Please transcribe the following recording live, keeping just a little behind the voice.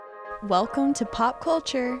Welcome to Pop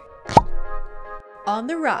Culture on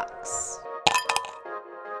the Rocks.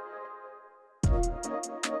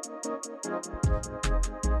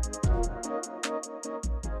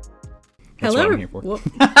 That's Hello. what I'm here for.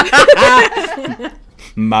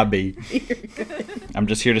 My B. I'm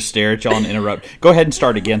just here to stare at y'all and interrupt. Go ahead and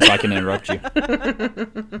start again so I can interrupt you.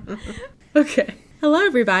 Okay. Hello,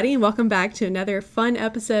 everybody, and welcome back to another fun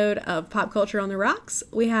episode of Pop Culture on the Rocks.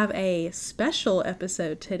 We have a special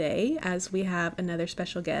episode today, as we have another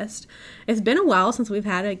special guest. It's been a while since we've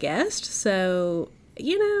had a guest, so,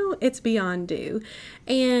 it's beyond due.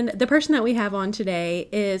 And the person that we have on today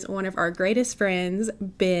is one of our greatest friends,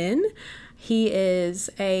 Ben. He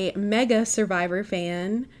is a mega Survivor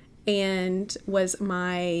fan and was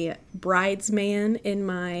my bridesman in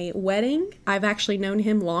my wedding. I've actually known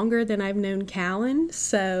him longer than I've known Callan,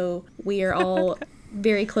 so we are all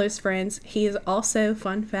very close friends. He is also,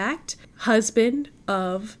 fun fact, husband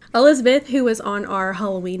of Elizabeth, who was on our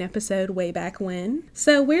Halloween episode way back when.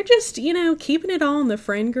 So we're just, keeping it all in the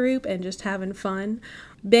friend group and just having fun.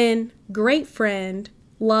 Ben, great friend,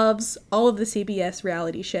 loves all of the CBS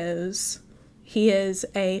reality shows. He is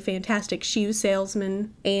a fantastic shoe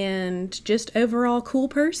salesman and just overall cool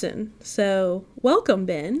person. So, welcome,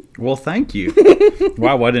 Ben. Well, thank you.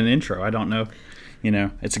 Wow, what an intro. I don't know.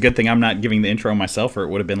 It's a good thing I'm not giving the intro myself, or it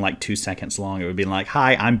would have been like 2 seconds long. It would be like,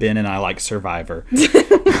 hi, I'm Ben and I like Survivor.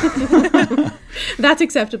 That's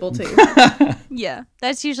acceptable, too. Yeah,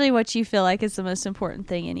 that's usually what you feel like is the most important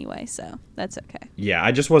thing anyway, so that's okay. Yeah,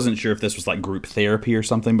 I just wasn't sure if this was like group therapy or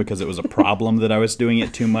something because it was a problem that I was doing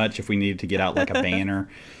it too much, if we needed to get out like a banner,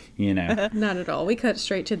 Not at all. We cut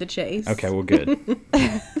straight to the chase. Okay, well, good.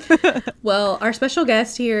 Well, our special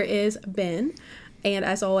guest here is Ben. And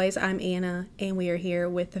as always, I'm Anna, and we are here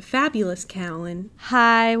with the fabulous Callan.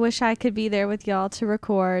 Hi, wish I could be there with y'all to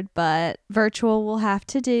record, but virtual will have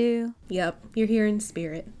to do. Yep, you're here in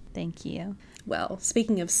spirit. Thank you. Well,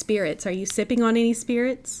 speaking of spirits, are you sipping on any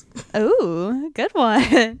spirits? Ooh, good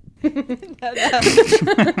one.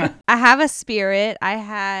 I have a spirit. I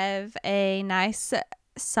have a nice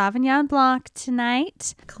Sauvignon Blanc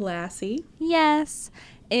tonight. Classy. Yes,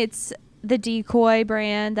 it's the Decoy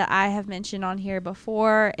brand that I have mentioned on here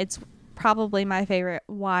before. It's probably my favorite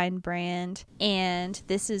wine brand, and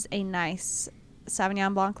this is a nice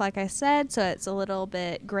Sauvignon Blanc, like I said, so it's a little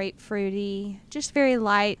bit grapefruity, just very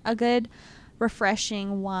light, a good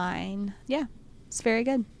refreshing wine. Yeah, it's very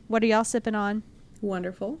good. What are y'all sipping on?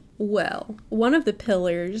 Wonderful. Well, one of the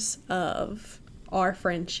pillars of our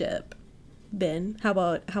friendship, Ben, how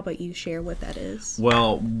about you share what that is?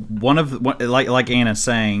 Well, like Anna's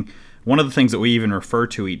saying, one of the things that we even refer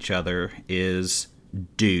to each other is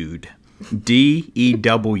dude.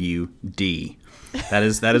 D-E-W-D.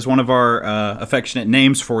 That is one of our affectionate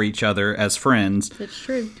names for each other as friends. It's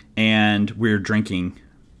true. And we're drinking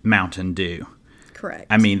Mountain Dew. Correct.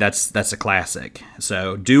 I mean, that's a classic.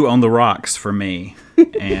 So, Dew on the rocks for me.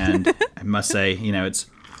 And I must say, it's,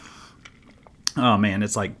 oh man,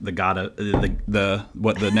 it's like the god of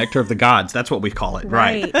the nectar of the gods. That's what we call it.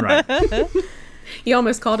 Right. You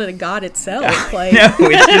almost called it a god itself. Like. No,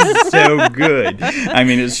 it's just so good. I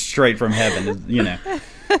mean, it's straight from heaven,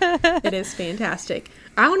 It is fantastic.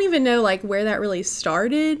 I don't even know where that really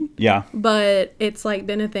started. Yeah. But it's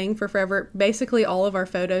been a thing for forever. Basically, all of our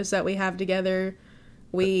photos that we have together,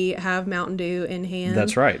 we have Mountain Dew in hand.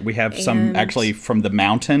 That's right. We have some actually from the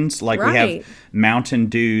mountains. We have Mountain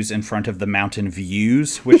Dews in front of the mountain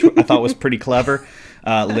views, which I thought was pretty clever.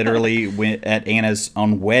 Literally, at Anna's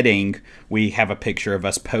own wedding, we have a picture of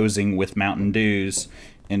us posing with Mountain Dews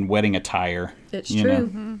in wedding attire. It's true.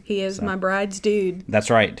 Mm-hmm. He is my bride's dude. That's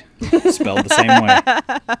right. Spelled the same way.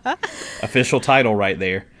 Official title right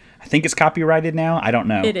there. I think it's copyrighted now. I don't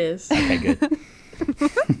know. It is. Okay, good.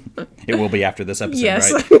 It will be after this episode,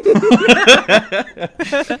 yes. Right?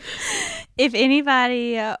 If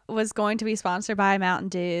anybody was going to be sponsored by Mountain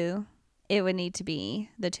Dew, it would need to be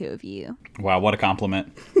the two of you. Wow, what a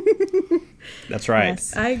compliment. That's right.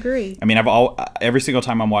 Yes. I agree. I mean, every single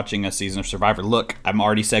time I'm watching a season of Survivor, look, I'm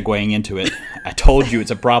already segueing into it. I told you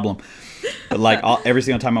it's a problem. But every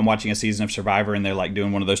single time I'm watching a season of Survivor and they're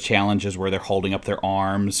doing one of those challenges where they're holding up their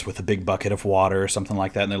arms with a big bucket of water or something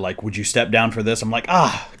like that, and they're like, would you step down for this? I'm like,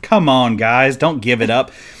 come on, guys, don't give it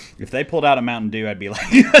up. If they pulled out a Mountain Dew, I'd be like,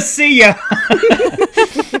 see ya.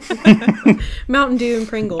 Mountain Dew and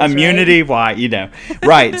Pringles. Immunity, right? Why,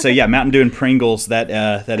 Right. So, yeah, Mountain Dew and Pringles, that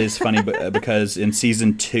is funny because in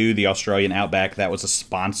season 2, the Australian Outback, that was a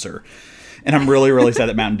sponsor. And I'm really, really sad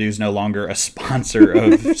that Mountain Dew is no longer a sponsor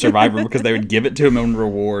of Survivor because they would give it to him in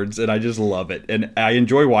rewards, and I just love it. And I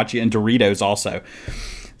enjoy watching it, and Doritos also.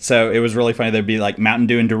 So it was really funny. There'd be like Mountain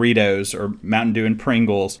Dew and Doritos or Mountain Dew and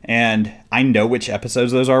Pringles. And I know which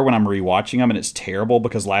episodes those are when I'm rewatching them. And it's terrible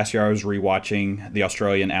because last year I was rewatching the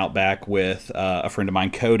Australian Outback with a friend of mine,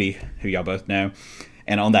 Cody, who y'all both know.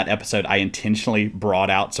 And on that episode, I intentionally brought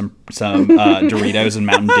out some Doritos and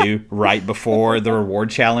Mountain Dew right before the reward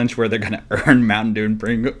challenge where they're going to earn Mountain Dew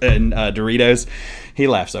and Doritos. He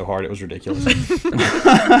laughed so hard. It was ridiculous.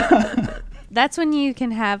 That's when you can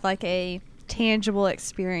have like a tangible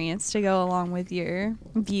experience to go along with your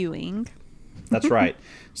viewing. That's right.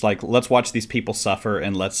 It's like, let's watch these people suffer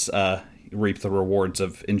and let's reap the rewards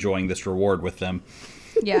of enjoying this reward with them.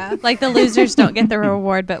 Yeah, like the losers don't get the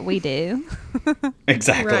reward, but we do.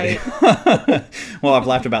 Exactly. Right. Well, I've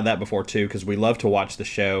laughed about that before too, because we love to watch the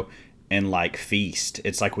show and like feast.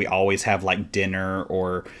 It's like we always have like dinner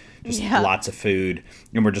or just lots of food,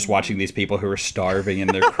 and we're just watching these people who are starving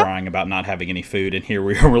and they're crying about not having any food, and here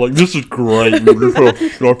we are, we're like, this is great. We're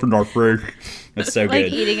just stuffing our face. It's so like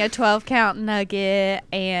good. Eating a 12-count nugget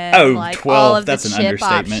and like 12, all of that's the an chip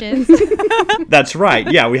understatement. options. That's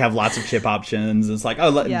right. Yeah, we have lots of chip options. It's like,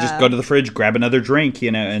 just go to the fridge, grab another drink,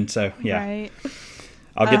 and so, yeah. Right.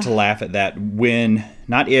 I'll get to laugh at that when,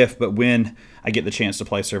 not if, but when I get the chance to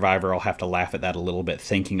play Survivor, I'll have to laugh at that a little bit,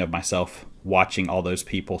 thinking of myself watching all those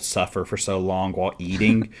people suffer for so long while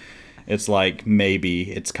eating. It's like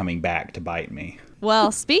maybe it's coming back to bite me.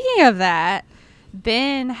 Well, speaking of that,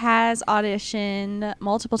 Ben has auditioned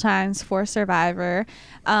multiple times for Survivor.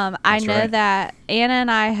 I know right. that Anna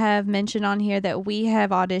and I have mentioned on here that we have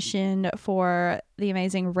auditioned for The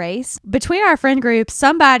Amazing Race. Between our friend group,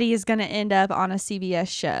 somebody is going to end up on a CBS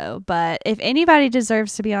show. But if anybody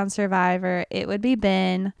deserves to be on Survivor, it would be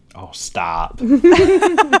Ben. Oh, stop. No,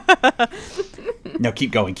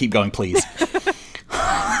 keep going, please.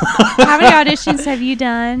 How many auditions have you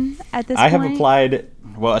done at this point? I have applied.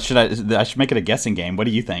 Well, I should make it a guessing game. What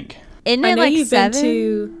do you think? Isn't I it know like you've 7? been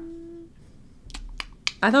to.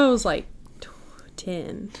 I thought it was like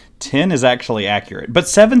 10. 10 is actually accurate, but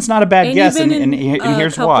 7's not a bad And guess, you've been and in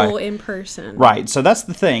here's a couple why. in person. Right, so that's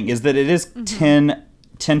the thing, is that it is 10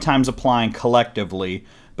 times applying collectively,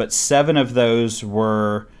 but 7 of those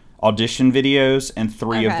were audition videos, and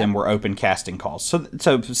 3 of Okay. them were open casting calls. So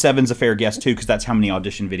 7's a fair guess, too, because that's how many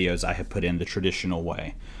audition videos I have put in the traditional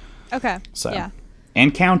way. Okay. So, yeah.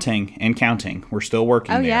 And counting. We're still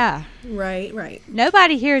working Oh, there. yeah. Right.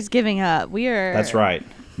 Nobody here is giving up. We are. That's right.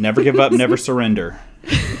 Never give up, never surrender.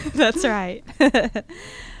 That's right.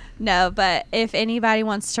 No, but if anybody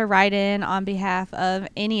wants to write in on behalf of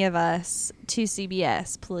any of us to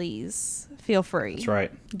CBS, please feel free. That's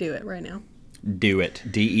right. Do it right now. Do it.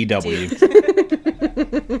 DEW.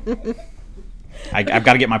 I've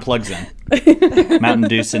got to get my plugs in. Mountain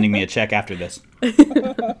Dew sending me a check after this.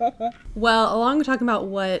 Well, along with talking about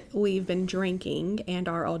what we've been drinking and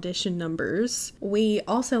our audition numbers, we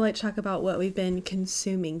also like to talk about what we've been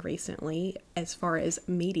consuming recently as far as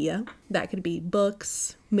media. That could be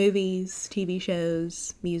books, movies, TV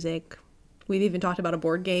shows, music. We've even talked about a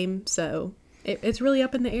board game, so it's really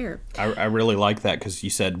up in the air. I really like that because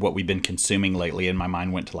you said what we've been consuming lately, and my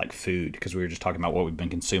mind went to like food because we were just talking about what we've been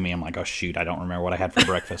consuming. I'm like, oh shoot, I don't remember what I had for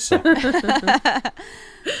breakfast. So.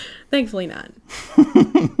 Thankfully not.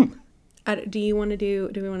 Do we want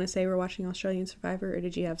to say we're watching Australian Survivor, or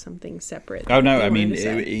did you have something separate? Oh no, you I wanted mean to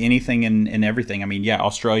say? anything and everything. I mean, yeah,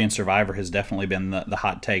 Australian Survivor has definitely been the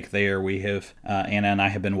hot take there. We have Anna and I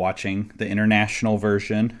have been watching the international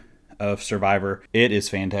version of Survivor. It is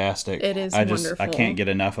fantastic. It is wonderful. I can't get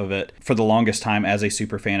enough of it. For the longest time, as a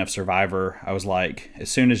super fan of Survivor, I was like, as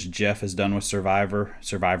soon as Jeff is done with Survivor,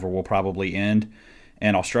 Survivor will probably end.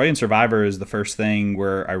 And Australian Survivor is the first thing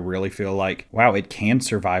where I really feel like, wow, it can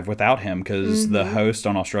survive without him, because the host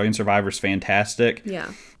on Australian Survivor is fantastic.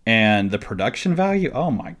 Yeah. And the production value, oh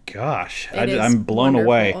my gosh, It is I'm blown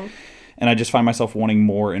away. wonderful. And I just find myself wanting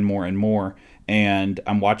more and more and more. And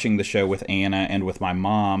I'm watching the show with Anna and with my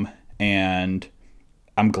mom, and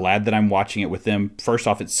I'm glad that I'm watching it with them. First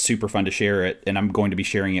off, it's super fun to share it, and I'm going to be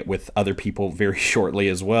sharing it with other people very shortly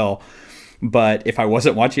as well. But if I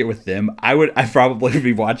wasn't watching it with them, I'd probably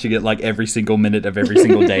be watching it like every single minute of every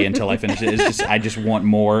single day until I finish it. It's just, I just want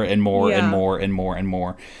more and more and more and more and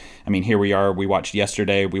more. I mean, here we are. We watched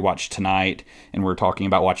yesterday, we watched tonight, and we're talking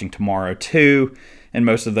about watching tomorrow too. And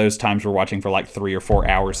most of those times we're watching for like 3 or 4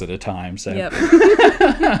 hours at a time. So Yep.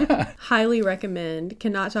 Highly recommend.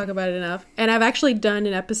 Cannot talk about it enough. And I've actually done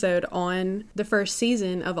an episode on the first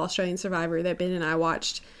season of Australian Survivor that Ben and I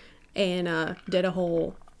watched, and did a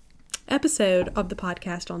whole episode of the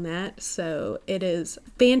podcast on that. So it is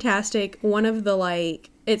fantastic. One of the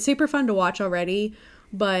it's super fun to watch already,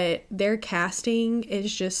 but their casting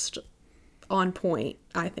is just on point,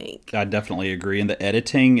 I think. I definitely agree. And the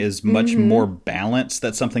editing is much more balanced.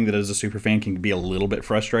 That's something that as a super fan can be a little bit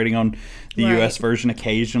frustrating on the Right. US version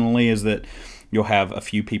occasionally, is that you'll have a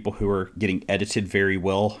few people who are getting edited very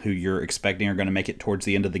well, who you're expecting are going to make it towards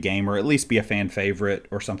the end of the game or at least be a fan favorite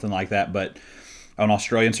or something like that. But on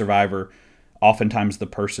Australian Survivor, oftentimes the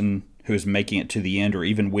person who is making it to the end or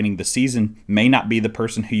even winning the season may not be the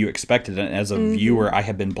person who you expected. And as a viewer, I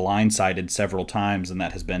have been blindsided several times, and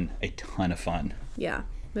that has been a ton of fun. Yeah,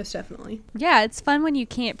 most definitely. Yeah, it's fun when you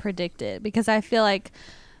can't predict it, because I feel like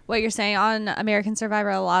what you're saying on American Survivor,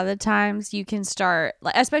 a lot of the times you can start,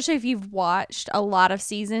 like, especially if you've watched a lot of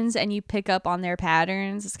seasons and you pick up on their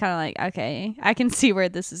patterns, it's kind of like, okay, I can see where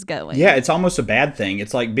this is going. Yeah, it's almost a bad thing.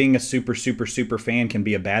 It's like being a super fan can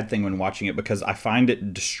be a bad thing when watching it, because I find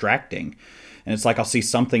it distracting. And it's like I'll see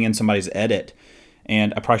something in somebody's edit,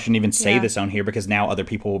 and I probably shouldn't even say this on here because now other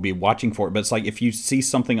people will be watching for it. But it's like if you see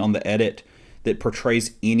something on the edit that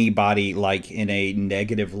portrays anybody like in a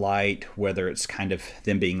negative light, whether it's kind of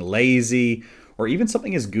them being lazy or even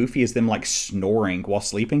something as goofy as them like snoring while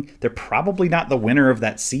sleeping, they're probably not the winner of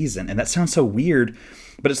that season. And that sounds so weird,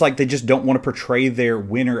 but it's like they just don't want to portray their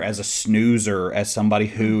winner as a snoozer, as somebody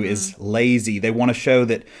who is lazy. They want to show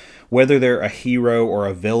that whether they're a hero or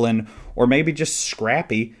a villain or maybe just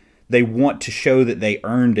scrappy, they want to show that they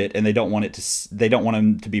earned it, and they don't want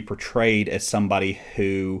them to be portrayed as somebody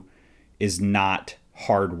who is not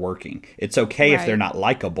hardworking. It's okay if they're not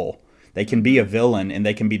likable. They can be a villain and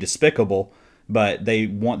they can be despicable, but they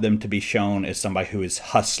want them to be shown as somebody who is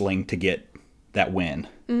hustling to get that win.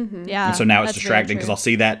 Yeah. And so now it's that's distracting very because true.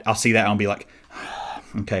 I'll see that and I'll be like,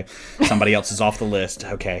 okay, somebody else is off the list.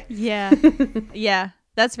 Okay. Yeah. Yeah.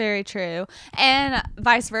 That's very true. And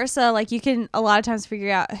vice versa, like you can a lot of times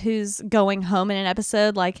figure out who's going home in an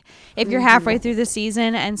episode. Like if you're halfway through the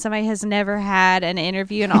season and somebody has never had an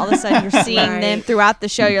interview and all of a sudden you're seeing them throughout the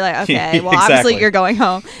show, you're like, okay, well, obviously Exactly. you're going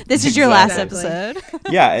home. This is your last Exactly.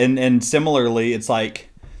 episode. Yeah, and similarly, it's like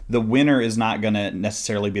the winner is not going to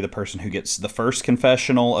necessarily be the person who gets the first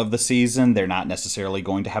confessional of the season. They're not necessarily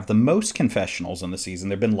going to have the most confessionals in the season.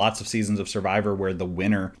 There have been lots of seasons of Survivor where the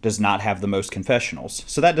winner does not have the most confessionals.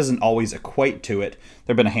 So that doesn't always equate to it.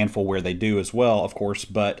 There have been a handful where they do as well, of course.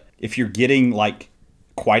 But if you're getting like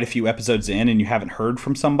quite a few episodes in and you haven't heard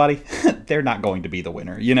from somebody, they're not going to be the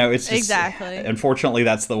winner. You know, it's just, Exactly. Unfortunately,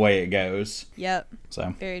 that's the way it goes. Yep.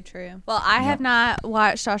 So Very true. Well, I have not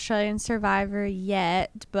watched Australian Survivor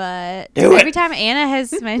yet, but Do it. every time Anna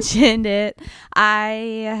has mentioned it,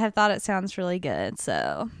 I have thought it sounds really good.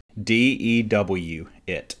 So DEW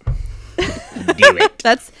it. Do it.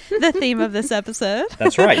 that's the theme of this episode.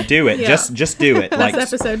 That's right. Do it. Yeah. Just do it. That's the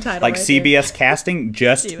episode title Like right there. CBS casting,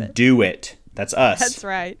 just do it. That's us. That's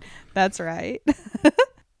right. That's right.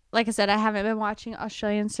 Like I said, I haven't been watching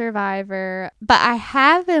Australian Survivor, but I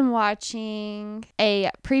have been watching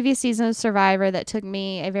a previous season of Survivor that took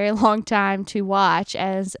me a very long time to watch,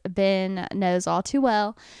 as Ben knows all too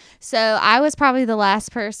well. So I was probably the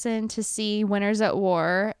last person to see Winners at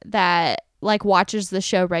War that like watches the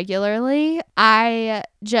show regularly. I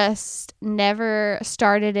just never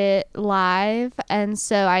started it live, and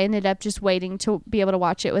so I ended up just waiting to be able to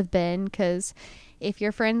watch it with Ben, because if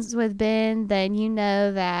you're friends with Ben, then you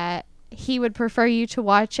know that he would prefer you to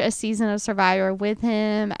watch a season of Survivor with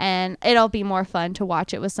him, and it'll be more fun to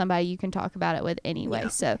watch it with somebody you can talk about it with anyway.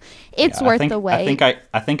 So it's Yeah, worth the wait.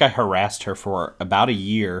 I think I harassed her for about a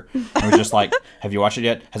year. I was just like, "Have you watched it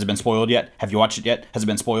yet? Has it been spoiled yet? Have you watched it yet? Has it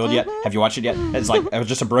been spoiled yet? Have you watched it yet?" It's like it was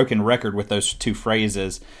just a broken record with those two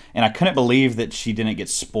phrases, and I couldn't believe that she didn't get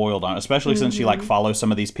spoiled on it, especially since she like follows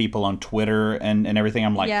some of these people on Twitter and everything.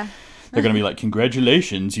 I'm like, Yeah. they're gonna be like,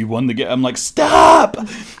 "Congratulations, you won the game." I'm like, "Stop!" I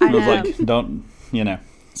was know. like, "Don't," you know.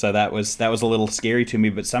 So that was a little scary to me,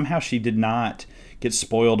 but somehow she did not get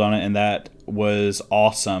spoiled on it, and that was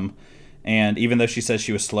awesome. And even though she says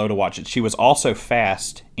she was slow to watch it, she was also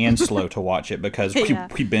fast and slow to watch it, because Yeah.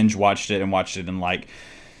 we binge watched it and watched it in like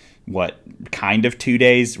what kind of 2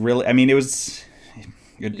 days. Really, I mean, it was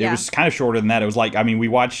kind of shorter than that. It was like, I mean, we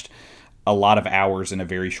watched a lot of hours in a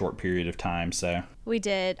very short period of time. So We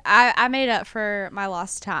did. I made up for my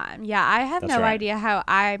lost time. Yeah, I have That's no right. idea how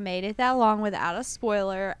I made it that long without a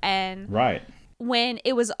spoiler. And right. when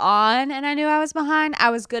it was on and I knew I was behind,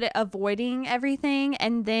 I was good at avoiding everything.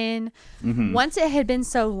 And then once it had been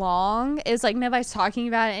so long, it was like nobody's talking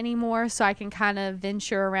about it anymore. So I can kind of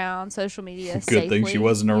venture around social media Good safely. thing she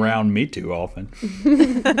wasn't around me too often.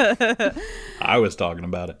 I was talking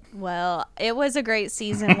about it. Well, it was a great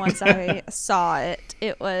season once I saw it.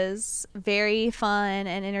 It was very fun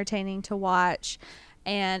and entertaining to watch.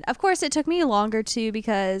 And of course, it took me longer too,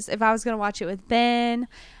 because if I was going to watch it with Ben,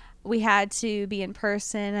 we had to be in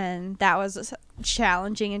person, and that was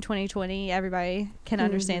challenging in 2020. Everybody can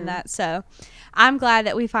understand that. So I'm glad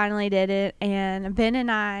that we finally did it. And Ben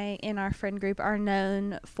and I in our friend group are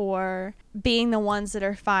known for being the ones that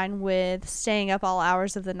are fine with staying up all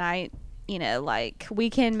hours of the night. You know, like, we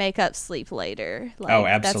can make up sleep later. Like, Oh,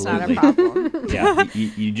 absolutely. That's not a problem. Yeah,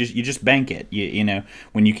 you just bank it. You know,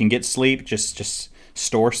 when you can get sleep, just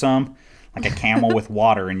store some, like a camel with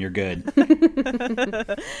water, and you're good.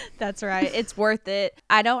 That's right. It's worth it.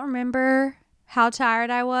 I don't remember how tired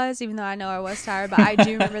I was, even though I know I was tired, but I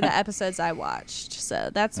do remember the episodes I watched. So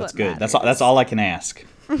that's what good. matters. That's all I can ask.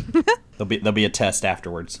 There'll be a test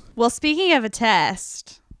afterwards. Well, speaking of a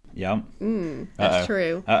test, Yep. That's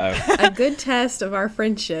true. Uh-oh. A good test of our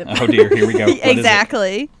friendship. Oh dear, here we go. What is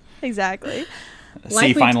it? Exactly.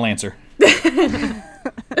 C, final answer.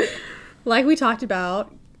 Like we talked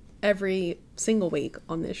about every single week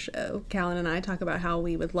on this show, Callan and I talk about how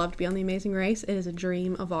we would love to be on The Amazing Race. It is a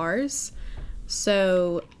dream of ours.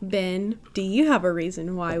 So, Ben, do you have a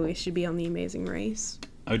reason why we should be on The Amazing Race?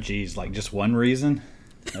 Oh geez, like just one reason?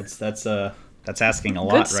 That's asking a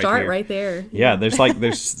lot. Good start here. right there. Yeah,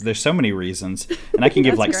 there's so many reasons, and I can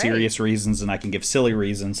give That's like great. serious reasons, and I can give silly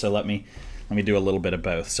reasons. So let me do a little bit of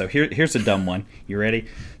both. So here's a dumb one. You ready?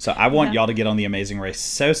 So I want y'all to get on The Amazing Race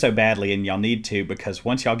so badly, and y'all need to, because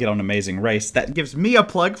once y'all get on Amazing Race, that gives me a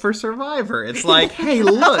plug for Survivor. It's like, hey,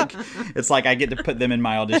 look. It's like I get to put them in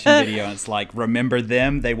my audition video, and it's like, remember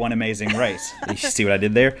them? They won Amazing Race. You see what I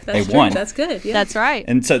did there? That's they true. won. That's good. Yeah. That's right.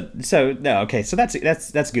 And so no, okay, so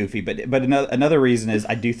that's goofy, but another reason is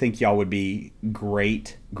I do think y'all would be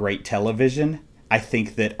great television. I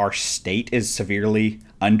think that our state is severely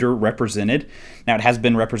underrepresented. Now, it has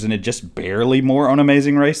been represented just barely more on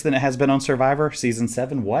Amazing Race than it has been on Survivor Season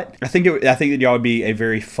 7. What? I think that y'all would be a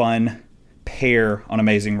very fun pair on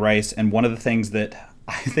Amazing Race, and one of the things that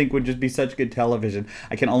I think would just be such good television,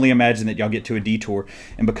 I can only imagine that y'all get to a detour,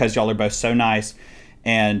 and because y'all are both so nice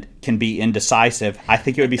and can be indecisive, I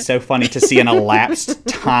think it would be so funny to see an elapsed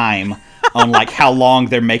time on like how long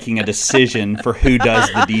they're making a decision for who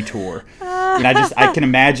does the detour. And I can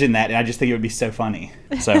imagine that, and I just think it would be so funny.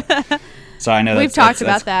 So I know We've talked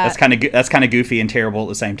about that. That's kind of goofy and terrible at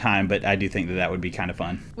the same time, but I do think that would be kind of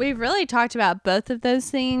fun. We've really talked about both of those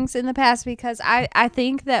things in the past, because I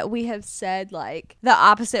think that we have said like the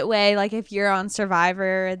opposite way. Like, if you're on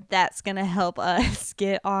Survivor, that's going to help us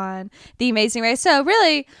get on The Amazing Race. So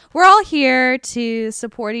really, we're all here to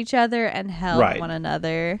support each other and help one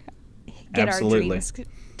another get Absolutely. our dreams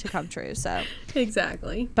to come true. So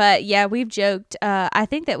Exactly. but yeah, we've joked, I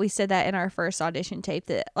think that we said that in our first audition tape,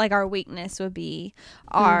 that like our weakness would be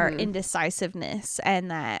our indecisiveness, and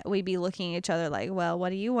that we'd be looking at each other like, well, what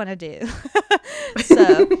do you want to do?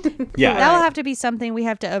 So Yeah. that will have to be something we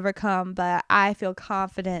have to overcome, but I feel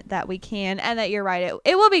confident that we can, and that you're right,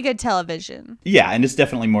 it will be good television. Yeah, and it's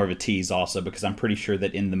definitely more of a tease also, because I'm pretty sure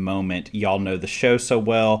that in the moment, y'all know the show so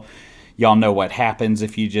well. Y'all know what happens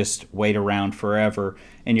if you just wait around forever,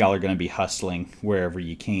 and y'all are going to be hustling wherever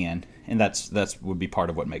you can. And that's would be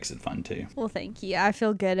part of what makes it fun too. Well, thank you. I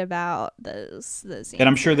feel good about those And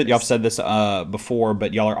I'm sure that y'all have answers. said this before,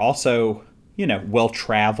 but y'all are also, well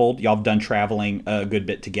traveled. Y'all have done traveling a good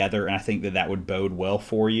bit together, and I think that would bode well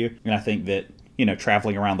for you. And I think that,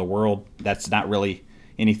 traveling around the world, that's not really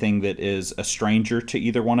anything that is a stranger to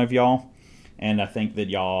either one of y'all. And I think that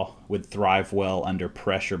y'all would thrive well under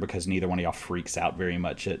pressure, because neither one of y'all freaks out very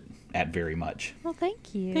much at very much. Well,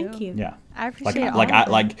 thank you. Thank you. Yeah. I appreciate all of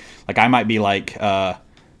that. Like I might be like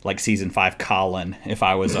season 5 Colin if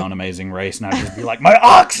I was on Amazing Race, and I'd just be like, my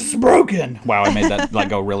ox is broken. Wow, I made that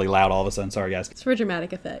go really loud all of a sudden. Sorry, guys. It's for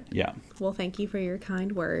dramatic effect. Yeah. Well, thank you for your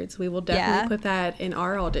kind words. We will definitely put that in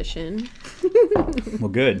our audition. Well,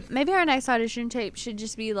 good. Maybe our next audition tape should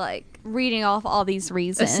just be like reading off all these A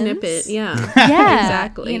reasons. snippet. Yeah. Yeah,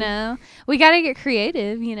 Exactly. We got to get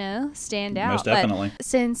creative, stand out. Most definitely. But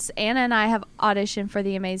since Anna and I have auditioned for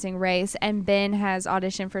The Amazing Race, and Ben has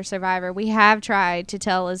auditioned for Survivor, we have tried to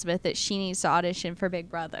tell Elizabeth that she needs to audition for Big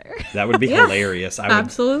Brother. That would be hilarious. I would.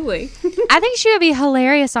 Absolutely. I think she would be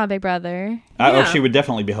hilarious on Big Brother. Yeah. She would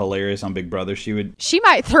definitely be hilarious on Big Brother. She would. She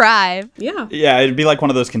might thrive. Yeah. Yeah, it'd be like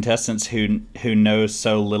one of those contestants who knows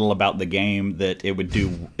so little about the game that it would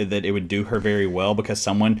do her very well, because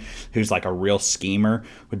someone who's like a real schemer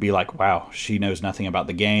would be like, wow, she knows nothing about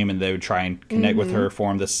the game, and they would try and connect with her,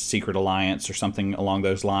 form this secret alliance or something along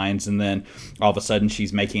those lines, and then all of a sudden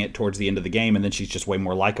she's making it towards the end of the game, and then she's just way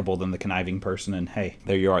more likable than the conniving person, and hey,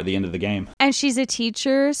 there you are at the end of the game. And she's a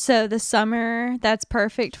teacher, so the summer, that's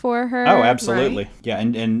perfect for her. Oh, absolutely. Right. Yeah,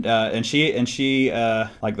 and she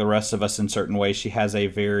like the rest of us in certain ways, she has a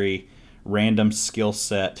very random skill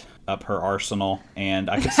set up her arsenal, and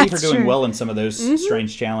I could see her doing true. well in some of those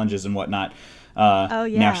strange challenges and whatnot. Oh,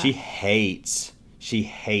 yeah. Now she hates,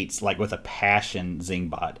 like with a passion,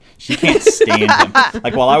 Zingbot. She can't stand him.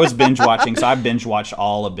 Like while I was binge watching, so I binge watched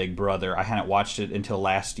all of Big Brother. I hadn't watched it until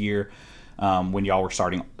last year. When y'all were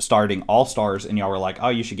starting All Stars, and y'all were like, "Oh,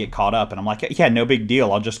 you should get caught up," and I'm like, "Yeah, no big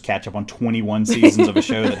deal. I'll just catch up on 21 seasons of a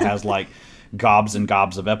show that has like gobs and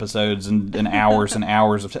gobs of episodes and hours and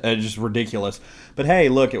hours of just ridiculous." But hey,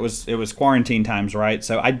 look, it was quarantine times, right?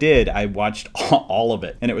 So I watched all of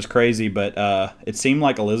it, and it was crazy. But it seemed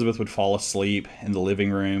like Elizabeth would fall asleep in the living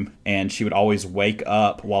room, and she would always wake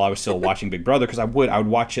up while I was still watching Big Brother, because I would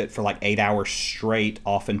watch it for like 8 hours straight,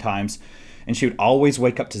 oftentimes. And she would always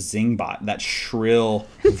wake up to Zingbot. That shrill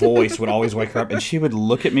voice would always wake her up. And she would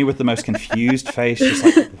look at me with the most confused face, just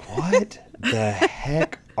like, what the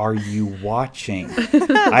heck are you watching?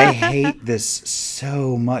 I hate this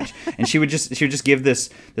so much. And she would just give this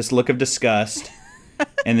look of disgust.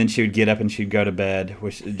 And then she would get up and she'd go to bed,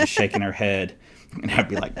 just shaking her head. And I'd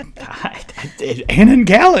be like, Anna and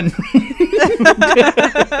Callan.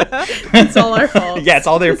 It's all our fault. Yeah, it's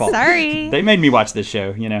all their fault. Sorry. They made me watch this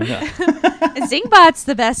show, you know. Zingbot's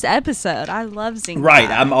the best episode. I love Zingbot. Right.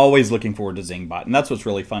 I'm always looking forward to Zingbot. And that's what's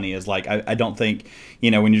really funny is, like, I don't think,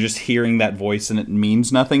 you know, when you're just hearing that voice and it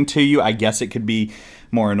means nothing to you, I guess it could be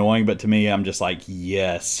more annoying. But to me, I'm just like,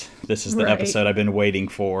 yes, this is the episode I've been waiting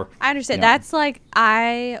for. I understand. Yeah. That's like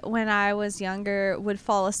when I was younger, would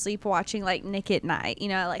fall asleep watching like Nick at Night. You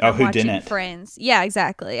know, like I'm who watching didn't? Friends. Yeah,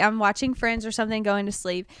 exactly. I'm watching Friends or something, going to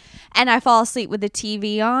sleep, and I fall asleep with the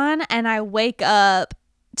TV on, and I wake up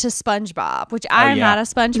to SpongeBob, which I'm yeah. not a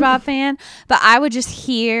SpongeBob fan, but I would just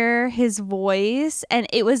hear his voice, and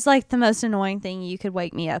it was like the most annoying thing you could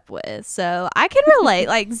wake me up with. So I can relate.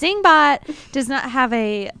 Like Zingbot does not have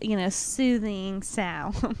a, you know, soothing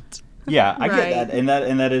sound. Yeah, I Right. get that.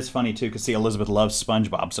 And that is funny, too, because, see, Elizabeth loves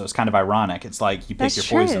SpongeBob, so it's kind of ironic. It's like you pick That's your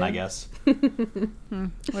true. poison, I guess.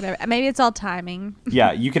 Whatever. Maybe it's all timing.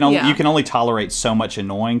 Yeah, you can only Yeah. you can only tolerate so much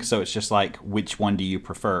annoying, so it's just like, which one do you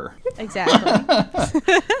prefer? Exactly.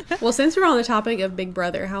 Well, since we're on the topic of Big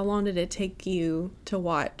Brother, how long did it take you to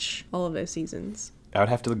watch all of those seasons? I would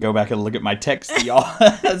have to go back and look at my text to y'all.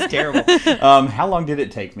 That's terrible. How long did it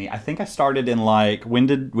take me? I think I started in like, when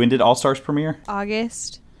did All Stars premiere?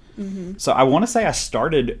 August. So I want to say I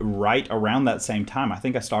started right around that same time. I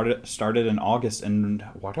think I started in August, and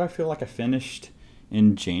why do I feel like I finished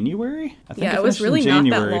in January? I think Yeah, I it was finished in really not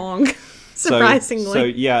that January. long, surprisingly. So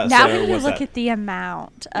yeah. Now so we need to what's look that? at the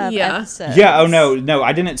amount of Yeah. episodes. Yeah. Oh no,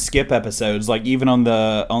 I didn't skip episodes. Like even on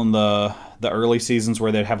the early seasons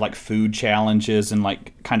where they'd have like food challenges and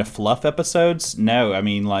like kind of fluff episodes. No, I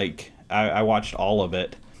mean like I watched all of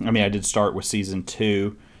it. I mean I did start with season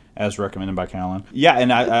 2. As recommended by Callan. Yeah,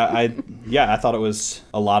 and I thought it was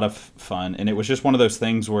a lot of fun, and it was just one of those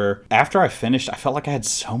things where after I finished, I felt like I had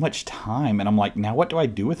so much time, and I'm like, now what do I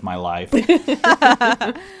do with my life?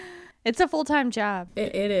 It's a full-time job.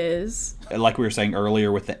 It is. Like we were saying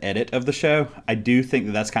earlier with the edit of the show, I do think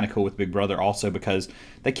that that's kind of cool with Big Brother also, because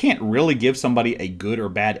they can't really give somebody a good or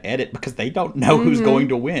bad edit because they don't know who's going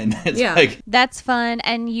to win. It's Yeah. like, That's fun,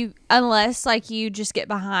 and unless like you just get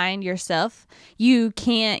behind yourself, you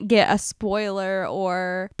can't get a spoiler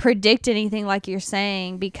or predict anything like you're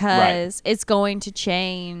saying, because it's going to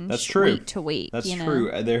change That's true. week to week. That's you know?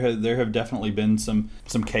 true. There have definitely been some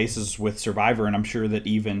cases with Survivor, and I'm sure that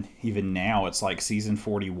even now it's like season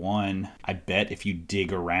 41. I bet if you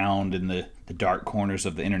dig around in the dark corners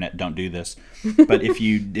of the internet, don't do this, but if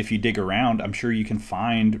you dig around, I'm sure you can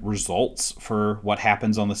find results for what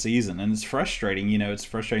happens on the season, and it's frustrating. You know, it's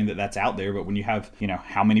frustrating that that's out there, but when you have, you know,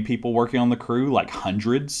 how many people working on the crew, like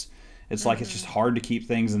hundreds. It's like it's just hard to keep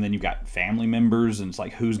things, and then you've got family members, and it's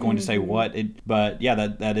like who's going to say what. But yeah,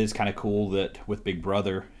 that is kind of cool that with Big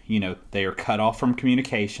Brother, you know, they are cut off from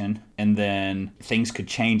communication, and then things could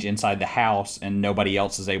change inside the house, and nobody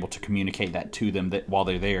else is able to communicate that to them while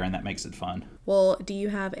they're there, and that makes it fun. Well, do you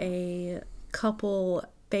have a couple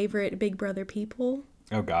favorite Big Brother people?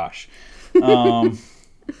 Oh gosh,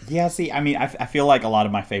 yeah. See, I mean, I feel like a lot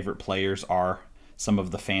of my favorite players are some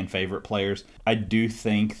of the fan favorite players. I do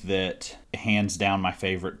think that hands down my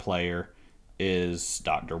favorite player is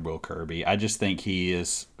Dr. Will Kirby. I just think he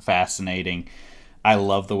is fascinating. I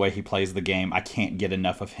love the way he plays the game. I can't get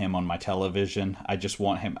enough of him on my television. I just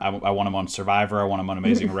want him. I want him on Survivor. I want him on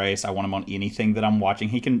Amazing Race. I want him on anything that I'm watching.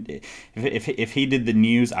 He can. If he did the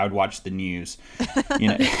news, I would watch the news. You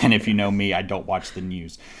know, and if you know me, I don't watch the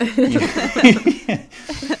news.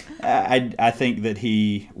 I think that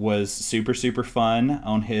he was super fun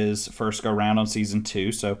on his first go round on season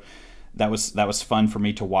 2. So that was fun for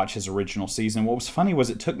me to watch his original season. What was funny was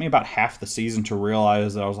it took me about half the season to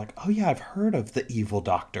realize that I was like, oh yeah, I've heard of the Evil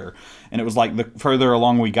Doctor. And it was like the further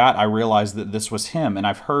along we got, I realized that this was him. And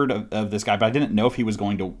I've heard of this guy, but I didn't know if he was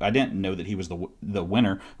I didn't know that he was the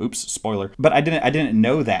winner. Oops, spoiler. But I didn't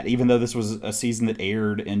know that, even though this was a season that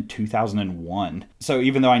aired in 2001. So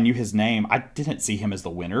even though I knew his name, I didn't see him as the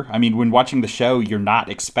winner. I mean, when watching the show, you're not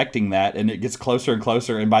expecting that, and it gets closer and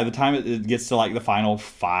closer. And by the time it gets to like the final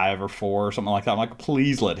 5 or 4 or something like that, I'm like,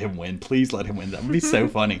 please let him win. Please let him win. That would be so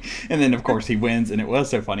funny. And then, of course, he wins, and it was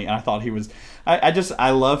so funny. And I thought he was... I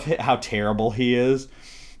love how terrible he is.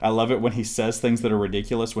 I love it when he says things that are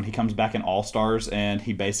ridiculous. When he comes back in All-Stars and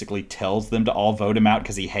he basically tells them to all vote him out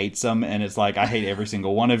because he hates them. And it's like, I hate every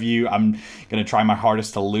single one of you. I'm going to try my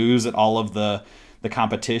hardest to lose at all of the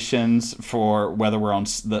competitions for whether we're on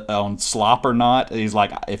slop or not. He's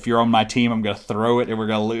like, if you're on my team, I'm going to throw it and we're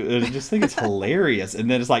going to lose. I just think it's hilarious. And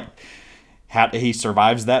then it's like, how he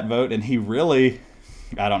survives that vote, and he really,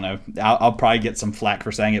 I don't know, I'll probably get some flack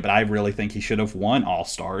for saying it, but I really think he should have won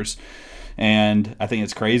All-Stars. And I think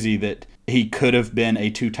it's crazy that he could have been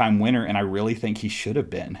a 2-time winner, and I really think he should have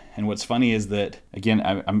been. And what's funny is that, again,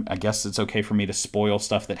 I guess it's okay for me to spoil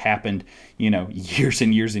stuff that happened, years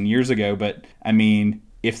and years and years ago. But, I mean,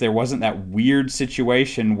 if there wasn't that weird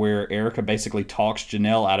situation where Erica basically talks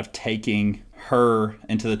Janelle out of taking her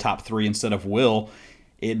into the top 3 instead of Will,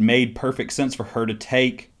 it made perfect sense for her to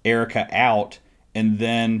take Erica out, and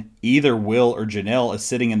then either Will or Janelle is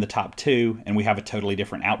sitting in the top 2, and we have a totally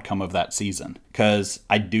different outcome of that season. Because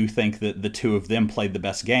I do think that the two of them played the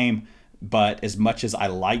best game, but as much as I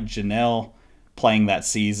liked Janelle playing that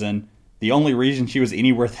season, the only reason she was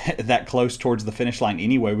anywhere that close towards the finish line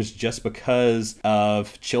anyway was just because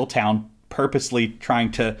of Chilltown purposely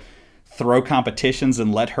trying to throw competitions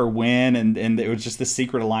and let her win, and it was just this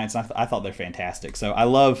secret alliance. I thought they're fantastic. So I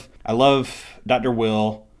love Dr.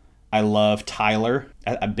 Will. I love Tyler.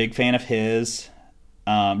 I'm a big fan of his.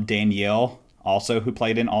 Danielle, also, who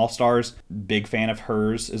played in All-Stars, big fan of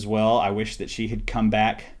hers as well. I wish that she had come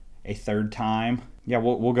back a 3rd time. Yeah,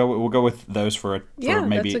 we'll go with those for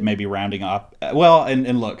maybe rounding up. Well,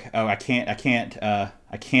 and look, I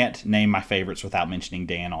can't name my favorites without mentioning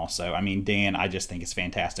Dan also. I mean, Dan, I just think is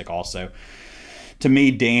fantastic also. To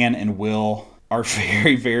me, Dan and Will are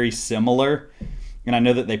very, very similar. And I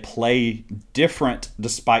know that they play different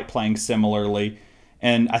despite playing similarly.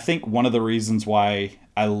 And I think one of the reasons why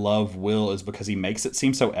I love Will is because he makes it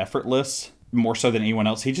seem so effortless, more so than anyone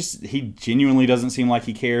else. He genuinely doesn't seem like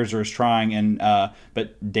he cares or is trying.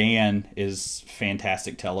 But Dan is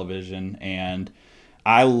fantastic television, and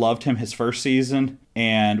I loved him his first season.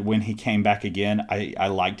 And when he came back again, I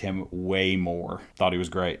liked him way more. Thought he was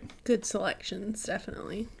great. Good selections,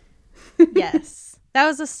 definitely. Yes. That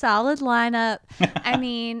was a solid lineup. I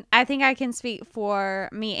mean, I think I can speak for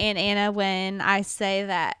me and Anna when I say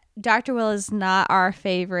that Dr. Will is not our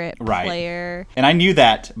favorite player. And I knew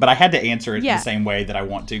that, but I had to answer it the same way that I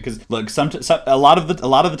want to. Because, look, a lot of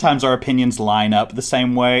the times our opinions line up the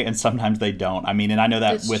same way, and sometimes they don't. I mean, and I know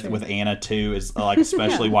that with Anna, too, is like,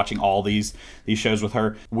 especially watching all these shows with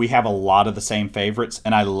her. We have a lot of the same favorites,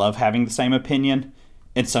 and I love having the same opinion.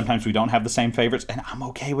 And sometimes we don't have the same favorites, and I'm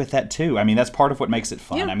okay with that too. I mean, that's part of what makes it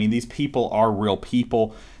fun. Yeah. I mean, these people are real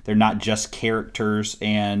people. They're not just characters,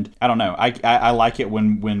 and I don't know. I like it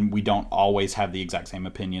when we don't always have the exact same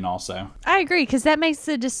opinion also. I agree, because that makes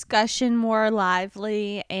the discussion more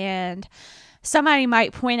lively, and somebody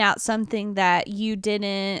might point out something that you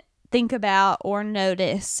didn't think about or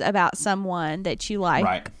notice about someone that you like.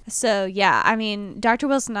 Right. So, yeah, I mean, Dr.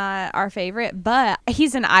 Will's not our favorite, but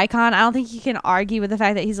he's an icon. I don't think you can argue with the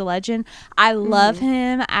fact that he's a legend. I love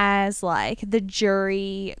him as, like, the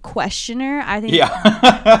jury questioner. I think.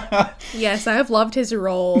 Yeah. Yes, I have loved his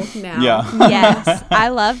role now. Yeah. Yes, I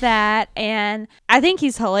love that. And I think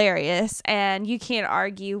he's hilarious. And you can't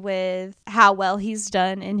argue with how well he's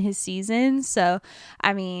done in his season. So,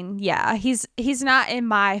 I mean, yeah, he's not in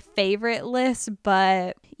my favorite list,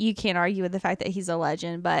 but you can't argue with the fact that he's a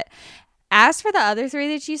legend. But as for the other 3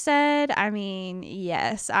 that you said, I mean,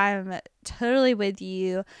 yes, I'm totally with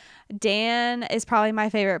you. Dan is probably my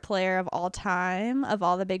favorite player of all time, of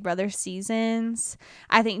all the Big Brother seasons.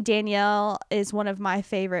 I think Danielle is one of my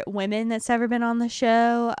favorite women that's ever been on the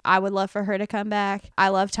show. I would love for her to come back. I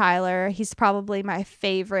love Tyler. He's probably my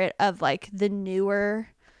favorite of, like, the newer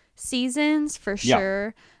seasons for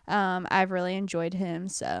sure. I've really enjoyed him.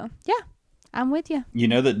 So, yeah. I'm with you. You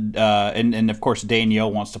know that, and of course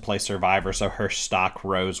Danielle wants to play Survivor, so her stock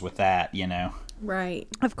rose with that, you know. Right.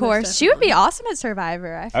 Of course. She would be awesome at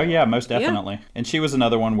Survivor. Oh, yeah, most definitely. Yeah. And she was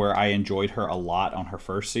another one where I enjoyed her a lot on her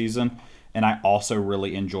first season. and I also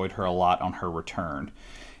really enjoyed her a lot on her return.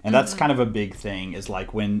 And that's kind of a big thing, is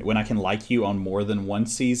like when I can like you on more than one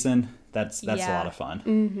season, that's a lot of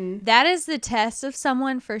fun. That is the test of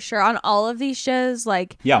someone for sure on all of these shows.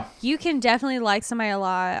 Like, Yeah. you can definitely like somebody a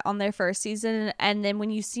lot on their first season, and then when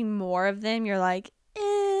you see more of them, you're like,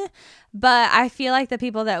 eh. But I feel like the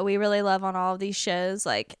people that we really love on all of these shows,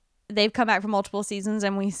 like, they've come back for multiple seasons,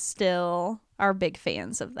 and we still are big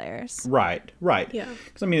fans of theirs. Right. Yeah.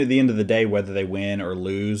 Because, I mean, at the end of the day, whether they win or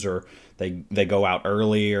lose or they go out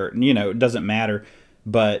early or, it doesn't matter.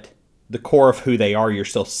 But the core of who they are, you're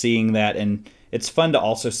still seeing that. And it's fun to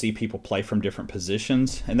also see people play from different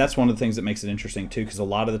positions. And that's one of the things that makes it interesting, too, because a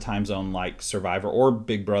lot of the times on, like, Survivor or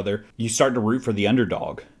Big Brother, you start to root for the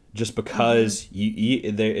underdog just because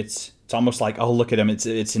it's almost like, oh, look at them.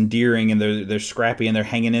 It's endearing, and they're scrappy, and they're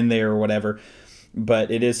hanging in there or whatever.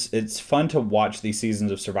 But it's fun to watch these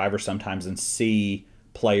seasons of Survivor sometimes and see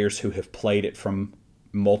players who have played it from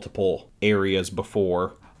multiple areas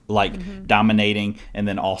before, like dominating, and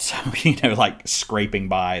then also, like scraping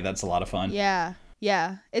by. That's a lot of fun. Yeah.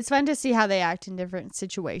 Yeah. It's fun to see how they act in different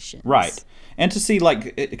situations. Right. And to see,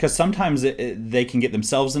 like, because sometimes they can get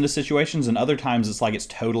themselves into situations, and other times it's like it's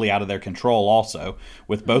totally out of their control also.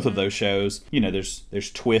 With both of those shows,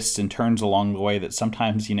 there's twists and turns along the way that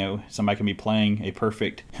sometimes, somebody can be playing a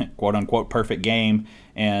perfect, quote unquote, perfect game,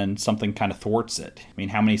 and something kind of thwarts it. I mean,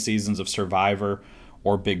 how many seasons of Survivor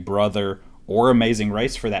or Big Brother or Amazing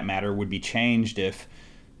Race, for that matter, would be changed if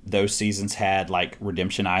those seasons had, like,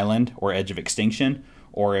 Redemption Island or Edge of Extinction,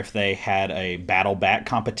 or if they had a battle back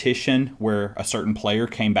competition where a certain player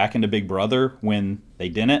came back into Big Brother when they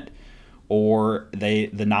didn't, or the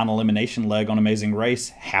non-elimination leg on Amazing Race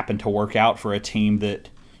happened to work out for a team that,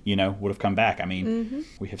 would have come back. I mean,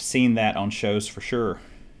 we have seen that on shows for sure.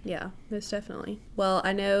 Yeah, most definitely. Well,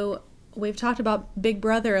 I know we've talked about Big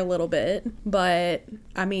Brother a little bit, but,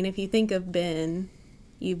 I mean, if you think of Ben,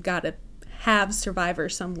 you've got to have Survivor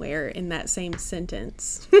somewhere in that same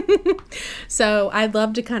sentence. So I'd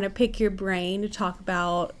love to kind of pick your brain to talk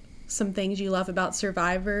about some things you love about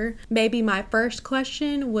Survivor. Maybe my first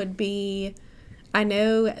question would be, I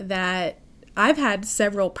know that I've had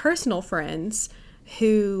several personal friends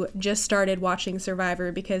who just started watching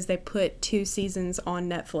Survivor because they put 2 seasons on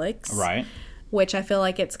Netflix. Right. Which I feel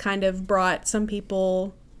like it's kind of brought some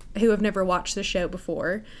people who have never watched the show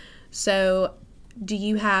before. So do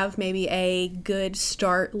you have maybe a good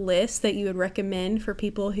start list that you would recommend for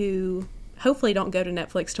people who hopefully don't go to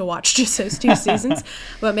Netflix to watch just those 2 seasons,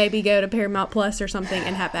 but maybe go to Paramount Plus or something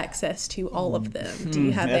and have access to all of them? Do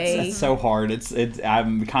you have It's so hard.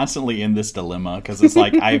 I'm constantly in this dilemma because it's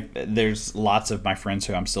like there's lots of my friends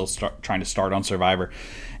who I'm still trying to start on Survivor,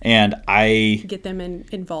 and I get them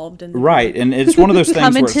involved in right, and it's one of those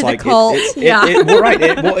things where it's like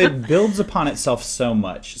it builds upon itself so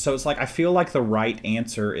much. So it's like I feel like the right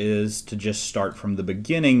answer is to just start from the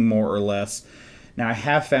beginning, more or less. Now, I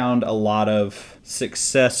have found a lot of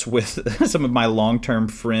success with some of my long-term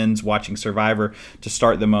friends watching Survivor to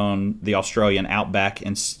start them on the Australian Outback,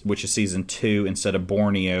 which is season 2, instead of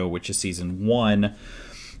Borneo, which is season 1.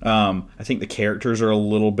 I think the characters are a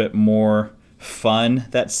little bit more fun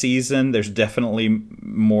that season. There's definitely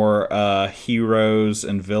more heroes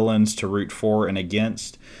and villains to root for and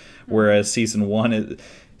against, whereas season 1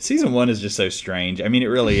 is just so strange. I mean, it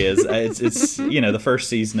really is. It's the first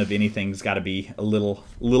season of anything's got to be a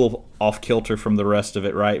little off kilter from the rest of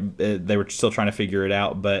it, right? They were still trying to figure it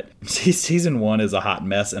out, but season 1 is a hot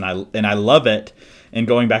mess, and I love it. And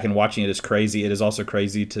going back and watching it is crazy. It is also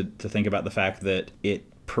crazy to think about the fact that it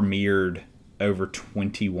premiered over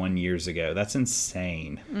 21 years ago. That's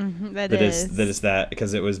insane. That is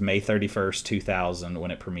because it was May 31st, 2000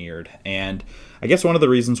 when it premiered. And I guess one of the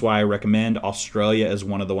reasons why I recommend Australia as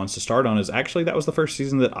one of the ones to start on is actually that was the first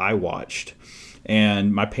season that I watched.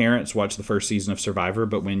 And my parents watched the first season of Survivor,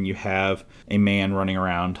 but when you have a man running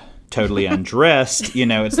around totally undressed,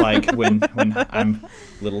 it's like when I'm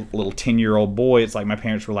little 10-year-old boy, it's like my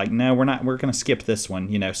parents were like, no, we're going to skip this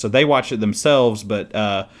one, so they watched it themselves,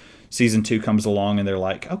 but season 2 comes along and they're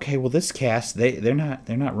like, okay, well, this cast, they're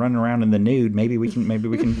not running around in the nude. Maybe we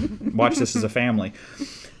can watch this as a family.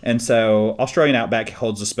 And so Australian Outback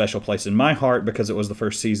holds a special place in my heart because it was the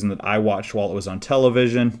first season that I watched while it was on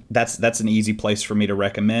television. That's an easy place for me to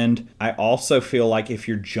recommend. I also feel like if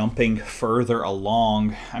you're jumping further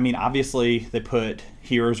along, I mean, obviously they put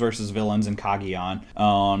Heroes versus Villains and Cagayan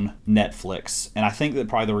on Netflix. And I think that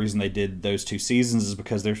probably the reason they did those 2 seasons is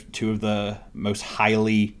because they're 2 of the most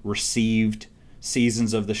highly received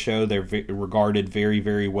seasons of the show. They're regarded very,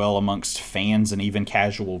 very well amongst fans and even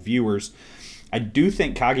casual viewers. I do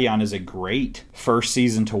think Kaguyan is a great first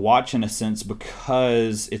season to watch in a sense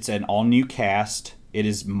because it's an all-new cast. It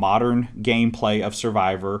is modern gameplay of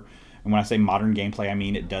Survivor. And when I say modern gameplay, I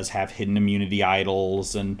mean it does have hidden immunity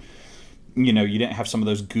idols and, you know, you didn't have some of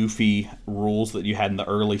those goofy rules that you had in the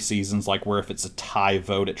early seasons, like where if it's a tie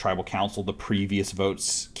vote at Tribal Council, the previous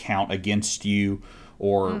votes count against you,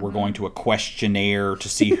 or we're going to a questionnaire to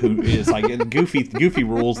see who is, like goofy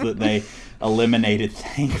rules that they eliminated,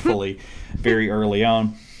 thankfully, very early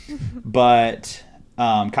on. But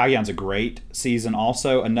Kaguyan's a great season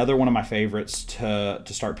also. Another one of my favorites to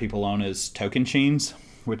start people on is Tocantins,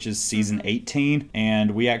 which is season 18,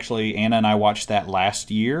 and we actually, Anna and I watched that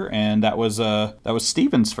last year, and that was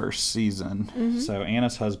Steven's first season. So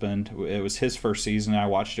Anna's husband, it was his first season, and I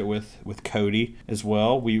watched it with Cody as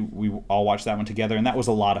well. We all watched that one together, and that was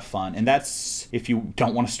a lot of fun. And that's, if you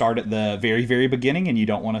don't want to start at the very, very beginning, and you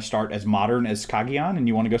don't want to start as modern as Kaguyan, and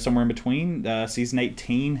you want to go somewhere in between, season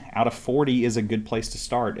 18 out of 40 is a good place to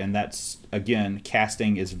start. And that's, again,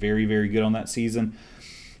 casting is very, very good on that season.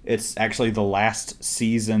 It's actually the last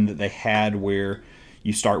season that they had where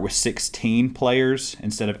you start with 16 players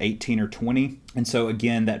instead of 18 or 20. And so,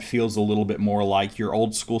 again, that feels a little bit more like your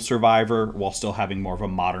old school Survivor while still having more of a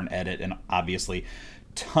modern edit. And obviously,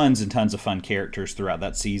 tons and tons of fun characters throughout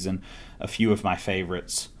that season. A few of my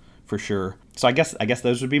favorites, for sure. So I guess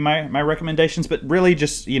those would be my recommendations, but really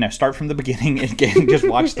just, you know, start from the beginning and just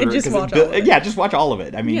watch through just watch all of it. Yeah, just watch all of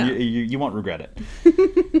it. I mean, Yeah. you won't regret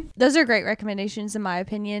it. Those are great recommendations in my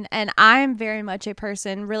opinion, and I'm very much a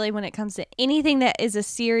person really when it comes to anything that is a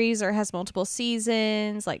series or has multiple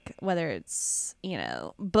seasons, like whether it's, you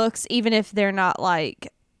know, books, even if they're not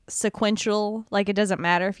like sequential, like it doesn't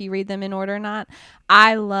matter if you read them in order or not.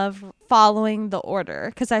 I love following the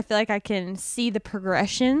order because I feel like I can see the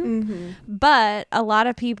progression. But a lot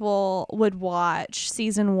of people would watch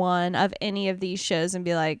season 1 of any of these shows and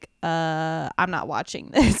be like, I'm not watching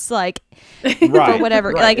this, like, Right, for whatever,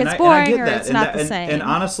 right. like And it's I boring get or that. it's And not that- the same. And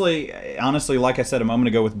honestly, like I said a moment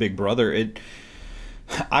ago with Big Brother,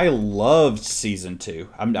 I loved season 2.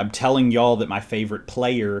 I'm telling y'all that my favorite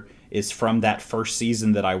player is from that first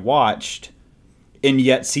season that I watched, and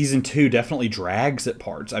yet season 2 definitely drags at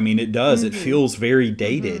parts. I mean, it does. It feels very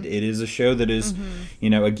dated. It is a show that is, you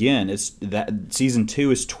know, again, it's that season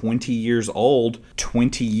 2 is 20 years old.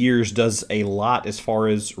 20 years does a lot as far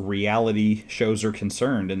as reality shows are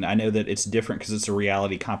concerned, and I know that it's different because it's a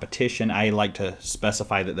reality competition. I like to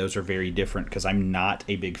specify that those are very different because I'm not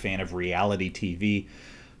a big fan of reality TV.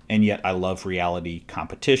 And yet I love reality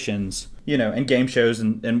competitions, you know, and game shows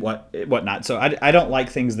and whatnot. So I don't like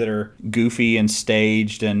things that are goofy and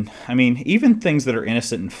staged. And, I mean, even things that are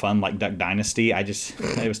innocent and fun like Duck Dynasty,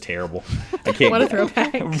 it was terrible. I can't. What a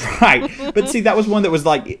throwback. Right. But see, that was one that was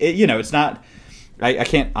like, you know, it's not... I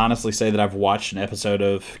can't honestly say that I've watched an episode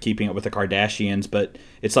of Keeping Up with the Kardashians, but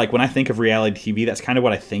it's like when I think of reality TV, that's kind of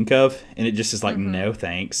what I think of. And it just is like, no,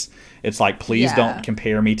 thanks. It's like, please don't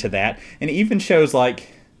compare me to that. And even shows like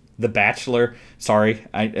The Bachelor. Sorry,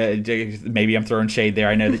 maybe I'm throwing shade there.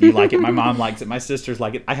 I know that you like it. My mom likes it. My sisters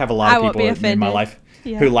like it. I have a lot of people in my life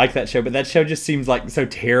who like that show, but that show just seems like so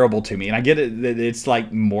terrible to me. And I get it that it's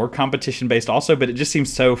like more competition based also, but it just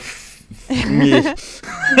seems so... They're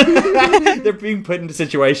being put into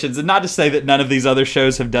situations, and not to say that none of these other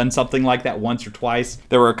shows have done something like that once or twice.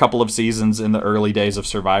 There were a couple of seasons in the early days of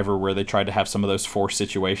Survivor where they tried to have some of those forced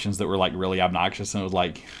situations that were like really obnoxious, and it was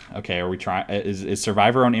like, okay, are we trying? Is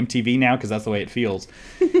Survivor on MTV now? Because that's the way it feels.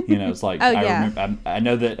 You know, it's like I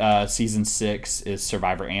know that season 6 is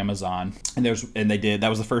Survivor Amazon, and that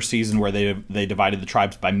was the first season where they divided the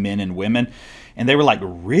tribes by men and women, and they were like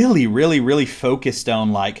really, really, really focused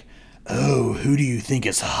on like, oh, who do you think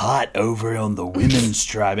is hot over on the women's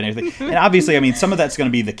tribe and everything? And obviously, I mean, some of that's going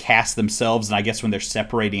to be the cast themselves, and I guess when they're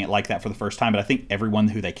separating it like that for the first time, but I think everyone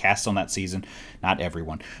who they cast on that season, not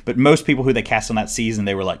everyone, but most people who they cast on that season,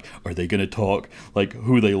 they were like, are they going to talk like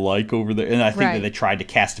who they like over there? And I think that they tried to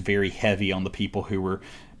cast very heavy on the people who were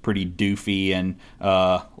pretty doofy and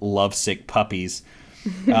lovesick puppies.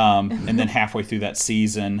 And then halfway through that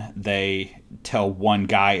season, they tell one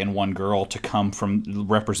guy and one girl to come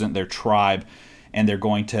represent their tribe, and they're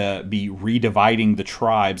going to be redividing the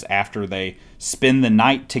tribes after they spend the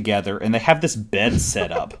night together, and they have this bed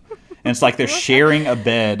set up. And it's like they're sharing a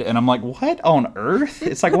bed, and I'm like, what on earth?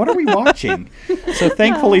 It's like, what are we watching? So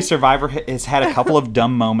thankfully, Survivor has had a couple of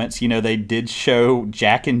dumb moments. You know, they did show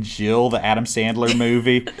Jack and Jill, the Adam Sandler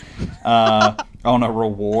movie, on a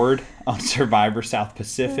reward on Survivor South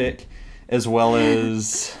Pacific, as well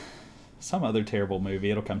as some other terrible movie.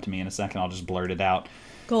 It'll come to me in a second. I'll just blurt it out.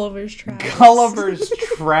 Gulliver's Travels. Gulliver's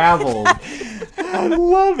Travels. I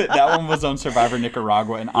love it. That one was on Survivor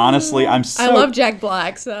Nicaragua, and honestly, I love Jack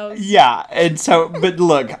Black, so yeah. And so, but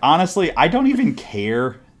look, honestly, I don't even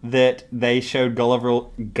care that they showed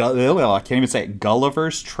I can't even say it,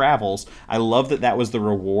 Gulliver's Travels. I love that was the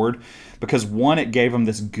reward because one, it gave them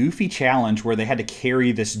this goofy challenge where they had to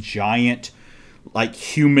carry this giant, like,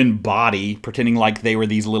 human body, pretending like they were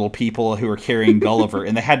these little people who were carrying Gulliver,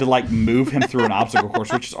 and they had to, like, move him through an obstacle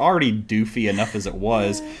course, which is already doofy enough as it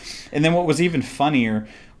was. And then what was even funnier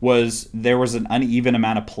was there was an uneven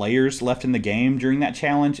amount of players left in the game during that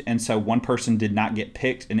challenge, and so one person did not get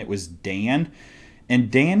picked, and it was Dan. And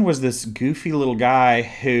Dan was this goofy little guy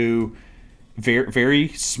who, very, very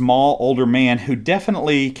small, older man who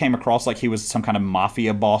definitely came across like he was some kind of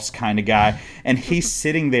mafia boss kind of guy. And he's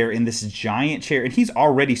sitting there in this giant chair, and he's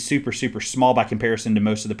already super, super small by comparison to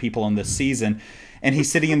most of the people on this season. And he's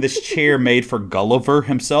sitting in this chair made for Gulliver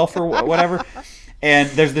himself or whatever. And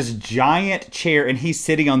there's this giant chair, and he's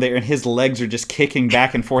sitting on there, and his legs are just kicking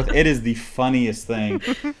back and forth. It is the funniest thing.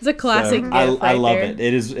 It's a classic. So I love it.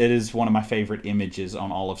 It is one of my favorite images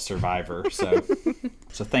on all of Survivor. So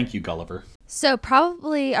thank you, Gulliver. So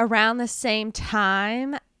probably around the same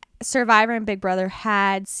time, Survivor and Big Brother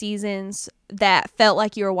had seasons that felt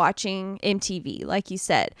like you were watching MTV, like you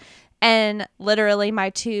said. And literally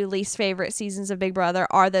my two least favorite seasons of Big Brother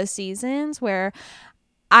are those seasons where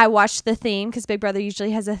I watched the theme, because Big Brother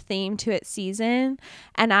usually has a theme to its season,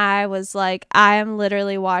 and I was like, I am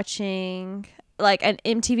literally watching like an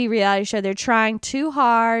MTV reality show. They're trying too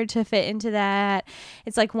hard to fit into that.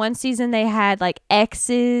 It's like one season they had like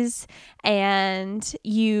exes, and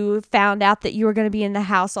you found out that you were going to be in the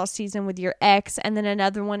house all season with your ex, and then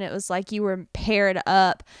another one it was like you were paired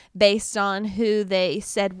up based on who they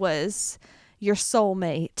said was your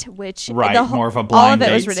soulmate, which more of a blind date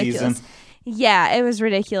all of it was ridiculous. Season. Yeah, it was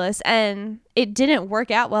ridiculous, and it didn't work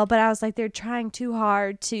out well, but I was like, they're trying too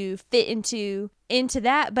hard to fit into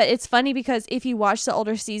that. But it's funny because if you watch the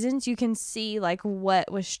older seasons, you can see like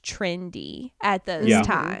what was trendy at those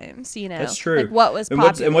times, you know. That's true. Like what was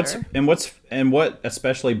popular. And what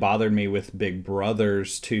especially bothered me with Big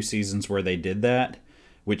Brother's two seasons where they did that,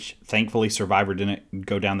 which thankfully Survivor didn't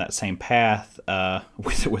go down that same path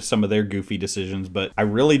with some of their goofy decisions. But I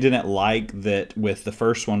really didn't like that with the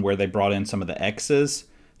first one where they brought in some of the exes.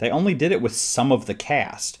 They only did it with some of the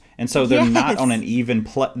cast. And so they're not on an even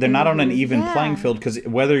playing field, because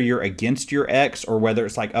whether you're against your ex or whether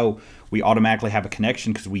it's like, oh, we automatically have a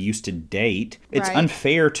connection because we used to date, it's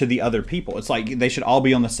unfair to the other people. It's like they should all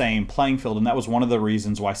be on the same playing field. And that was one of the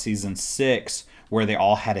reasons why season 6, where they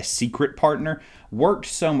all had a secret partner, worked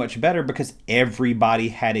so much better, because everybody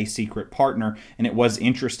had a secret partner. And it was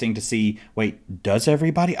interesting to see, wait, does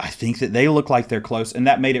everybody? I think that they look like they're close. And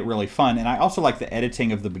that made it really fun. And I also like the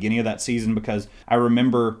editing of the beginning of that season, because I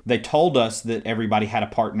remember they told us that everybody had a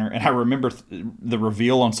partner. And I remember the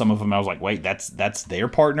reveal on some of them. I was like, wait, that's their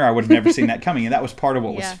partner? I would have never seen that coming. And that was part of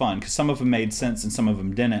what was fun, because some of them made sense and some of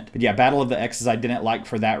them didn't. But yeah, Battle of the Exes I didn't like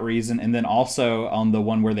for that reason. And then also on the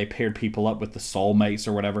one where they paired people up with the soulmates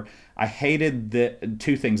or whatever, I hated the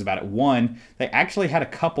two things about it. One, they actually had a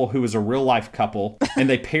couple who was a real life couple, and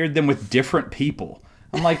they paired them with different people.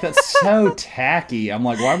 I'm like, that's so tacky. I'm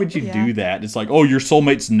like, why would you do that? It's like, oh, your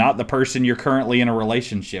soulmate's not the person you're currently in a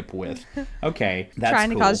relationship with. Okay, that's trying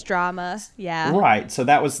to cool. cause drama. Yeah. Right. So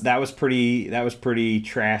that was pretty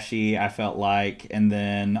trashy, I felt like. And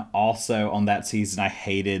then also on that season, I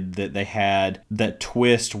hated that they had that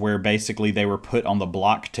twist where basically they were put on the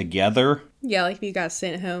block together. Yeah, like if you got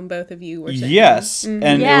sent home, both of you were sent yes, home.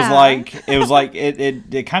 And it was like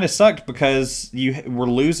it kind of sucked, because you were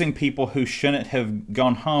losing people who shouldn't have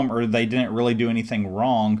gone home, or they didn't really do anything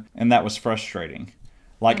wrong, and that was frustrating.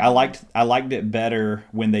 Like I liked it better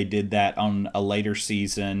when they did that on a later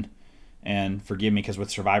season. And forgive me, because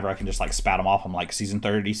with Survivor I can just like spout them off. I'm like, season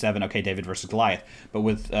 37, okay, David versus Goliath. But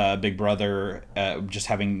with Big Brother, just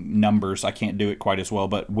having numbers, I can't do it quite as well.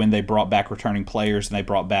 But when they brought back returning players, and they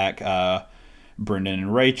brought back Brendan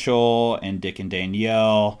and Rachel, and Dick and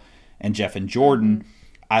Danielle, and Jeff and Jordan,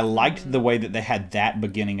 I liked the way that they had that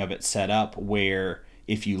beginning of it set up, where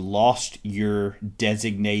if you lost your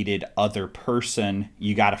designated other person,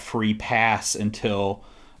 you got a free pass until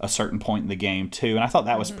a certain point in the game too. And I thought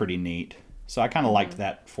that was pretty neat. So I kind of liked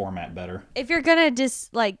that format better. If you're going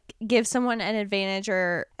to give someone an advantage,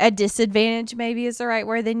 or a disadvantage maybe is the right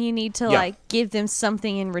word, then you need to like give them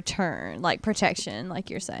something in return, like protection, like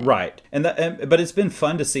you're saying. Right. But it's been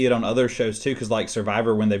fun to see it on other shows too, because like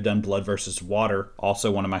Survivor, when they've done Blood versus Water, also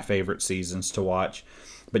one of my favorite seasons to watch.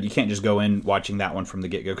 But you can't just go in watching that one from the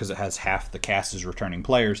get-go because it has half the cast as returning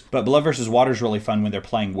players. But Blood vs. Water is really fun when they're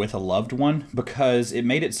playing with a loved one, because it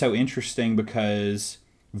made it so interesting, because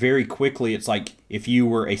very quickly it's like if you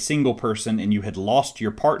were a single person and you had lost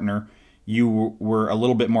your partner, you were a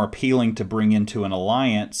little bit more appealing to bring into an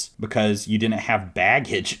alliance because you didn't have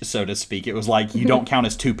baggage, so to speak. It was like you don't count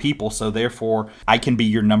as two people, so therefore I can be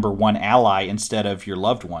your number one ally instead of your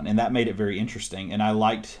loved one. And that made it very interesting. And I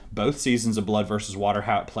liked both seasons of Blood vs. Water,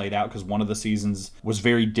 how it played out, because one of the seasons was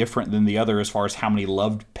very different than the other as far as how many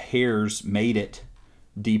loved pairs made it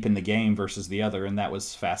deep in the game versus the other, and that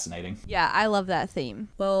was fascinating. Yeah, I love that theme.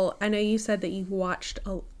 Well, I know you said that you've watched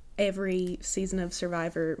every season of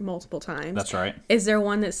Survivor multiple times. That's right. Is there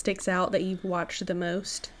one that sticks out that you've watched the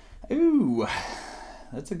most? Ooh,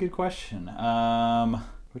 that's a good question.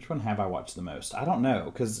 Which one have I watched the most? I don't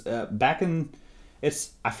know, because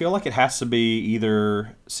I feel like it has to be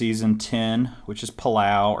either season 10, which is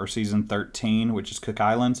Palau, or season 13, which is Cook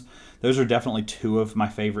Islands. Those are definitely two of my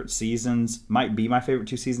favorite seasons. Might be my favorite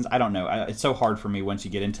two seasons. I don't know. It's so hard for me once you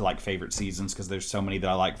get into like favorite seasons, because there's so many that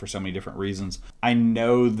I like for so many different reasons. I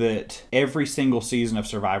know that every single season of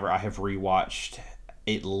Survivor I have rewatched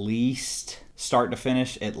at least start to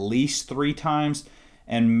finish at least 3 times.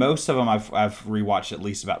 And most of them I've rewatched at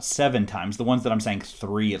least about 7 times. The ones that I'm saying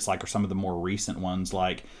 3, it's like are some of the more recent ones,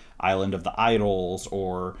 like Island of the Idols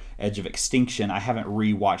or Edge of Extinction. I haven't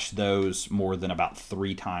rewatched those more than about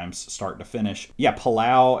 3 times start to finish. Yeah,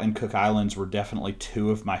 Palau and Cook Islands were definitely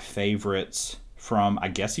 2 of my favorites from, I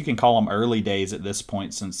guess you can call them early days at this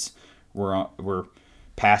point, since we're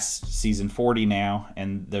past season 40 now,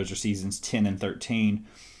 and those are seasons 10 and 13.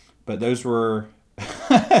 But those were...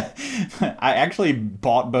 I actually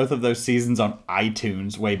bought both of those seasons on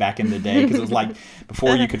iTunes way back in the day, because it was like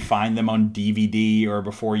before you could find them on DVD, or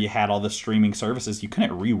before you had all the streaming services, you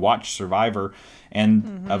couldn't rewatch Survivor,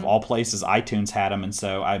 and of all places iTunes had them, and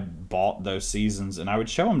so I bought those seasons and I would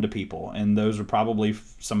show them to people, and those were probably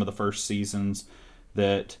some of the first seasons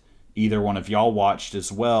that either one of y'all watched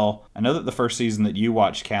as well. I know that the first season that you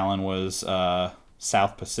watched, Callan, was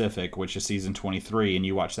South Pacific, which is season 23, and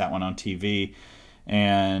you watched that one on TV.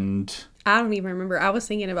 And I don't even remember. I was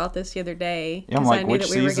thinking about this the other day, yeah, because like, I knew which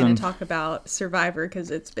that we were season? going to talk about Survivor,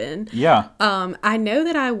 because it's been. Yeah. I know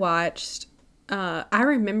that I watched. I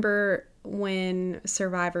remember when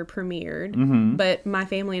Survivor premiered, but my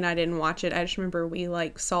family and I didn't watch it. I just remember we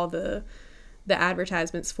like saw the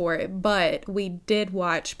advertisements for it, but we did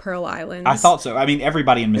watch Pearl Islands. I thought so. I mean,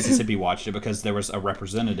 everybody in Mississippi watched it because there was a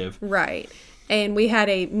representative. Right. And we had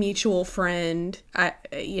a mutual friend. I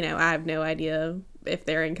have no idea if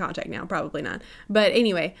they're in contact now, probably not. But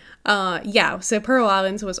anyway, yeah, so Pearl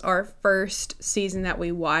Islands was our first season that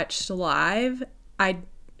we watched live. I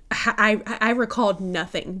recalled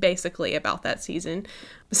nothing basically about that season.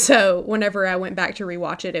 So whenever I went back to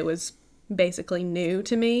rewatch it, it was basically new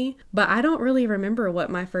to me. But I don't really remember what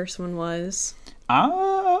my first one was.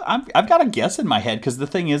 I've got a guess in my head, because the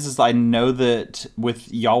thing is I know that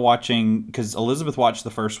with y'all watching, because Elizabeth watched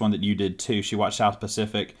the first one that you did too. She watched South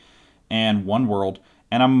Pacific and One World.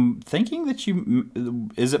 And I'm thinking that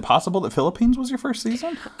is it possible that Philippines was your first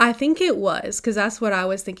season? I think it was, because that's what I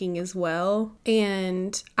was thinking as well.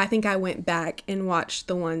 And I think I went back and watched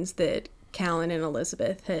the ones that Callan and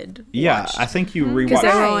Elizabeth had watched. Yeah, I think you rewatched. Because they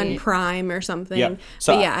were on Prime or something. Yeah.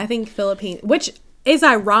 So but yeah, I think Philippines, which is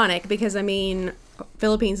ironic, because I mean,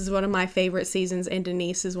 Philippines is one of my favorite seasons, and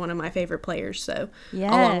Denise is one of my favorite players, so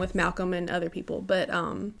along with Malcolm and other people. But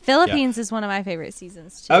Philippines is one of my favorite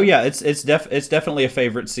seasons too. Oh yeah, it's definitely a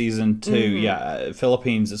favorite season too. Yeah,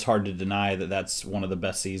 Philippines, it's hard to deny that that's one of the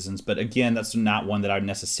best seasons, but again, that's not one that I would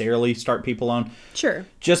necessarily start people on. Sure.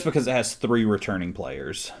 Just because it has 3 returning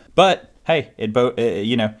players. But hey, it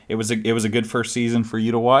was a good first season for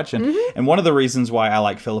you to watch, and one of the reasons why I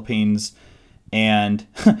like Philippines, and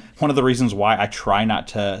one of the reasons why I try not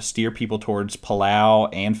to steer people towards Palau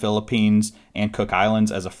and Philippines and Cook Islands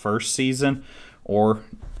as a first season, or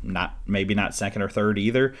maybe not second or third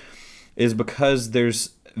either, is because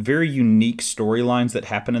there's very unique storylines that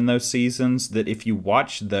happen in those seasons that if you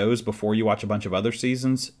watch those before you watch a bunch of other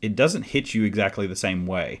seasons, it doesn't hit you exactly the same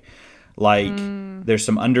way. Like, there's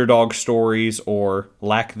some underdog stories, or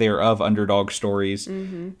lack thereof underdog stories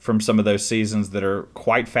from some of those seasons that are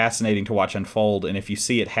quite fascinating to watch unfold. And if you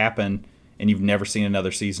see it happen and you've never seen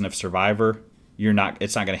another season of Survivor,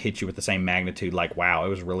 it's not going to hit you with the same magnitude, like, wow, it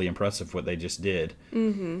was really impressive what they just did.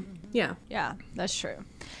 Yeah. Yeah, that's true.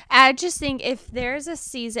 I just think if there's a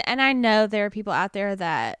season, and I know there are people out there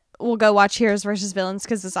that will go watch Heroes versus Villains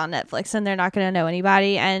because it's on Netflix and they're not going to know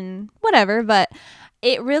anybody and whatever, but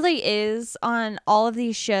It really is on all of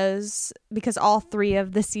these shows, because all 3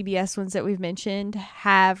 of the CBS ones that we've mentioned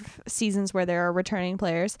have seasons where there are returning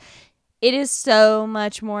players. It is so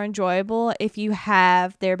much more enjoyable if you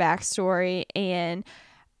have their backstory and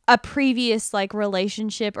a previous like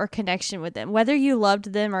relationship or connection with them, whether you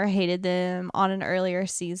loved them or hated them on an earlier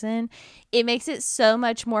season. It makes it so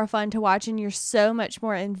much more fun to watch, and you're so much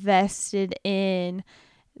more invested in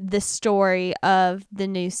the story of the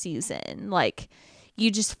new season. Like, you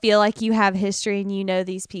just feel like you have history and you know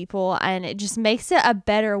these people, and it just makes it a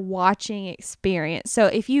better watching experience. So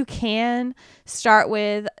if you can start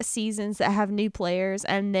with seasons that have new players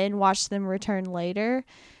and then watch them return later,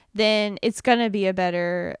 then it's going to be a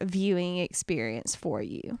better viewing experience for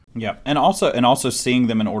you. Yeah, and also seeing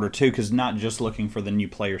them in order too, because not just looking for the new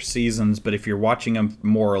player seasons, but if you're watching them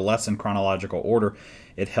more or less in chronological order,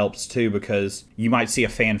 it helps too, because you might see a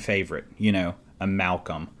fan favorite, a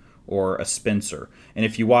Malcolm or a Spencer. And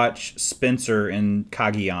if you watch Spencer and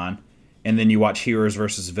Kagiyan, and then you watch Heroes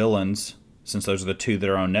versus Villains, since those are the 2 that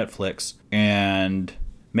are on Netflix, and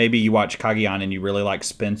maybe you watch Kagiyan and you really like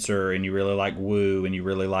Spencer, and you really like Wu, and you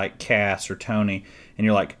really like Cass or Tony, and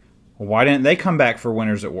you're like, well, why didn't they come back for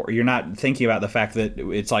Winners at War? You're not thinking about the fact that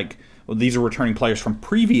it's like, well, these are returning players from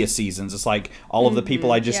previous seasons. It's like all of the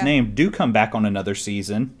people I just named do come back on another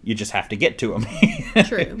season. You just have to get to them.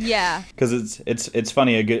 True. Yeah. Because it's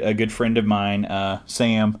funny. A good friend of mine,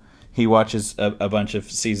 Sam, he watches a bunch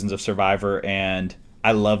of seasons of Survivor, and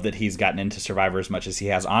I love that he's gotten into Survivor as much as he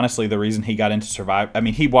has. Honestly, the reason he got into Survivor, I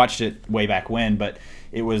mean, he watched it way back when, but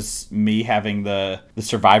it was me having the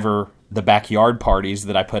Survivor, the backyard parties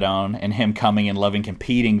that I put on, and him coming and loving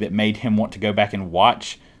competing, that made him want to go back and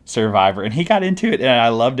watch Survivor. And he got into it, and I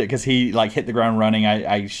loved it because he like hit the ground running.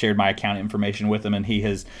 I shared my account information with him, and he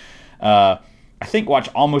has I think watched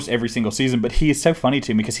almost every single season. But he is so funny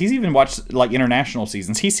to me because he's even watched like international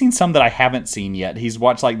seasons. He's seen some that I haven't seen yet. He's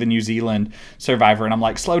watched like the New Zealand Survivor, and I'm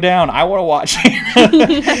like, slow down, I want to watch.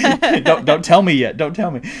 don't tell me yet, don't tell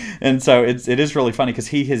me. And so it is really funny because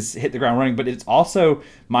he has hit the ground running, but it's also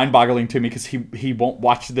mind-boggling to me because he won't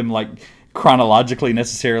watch them like chronologically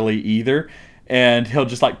necessarily either. And he'll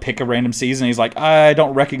just like pick a random season. He's like, I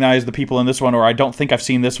don't recognize the people in this one, or I don't think I've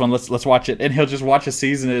seen this one. Let's watch it. And he'll just watch a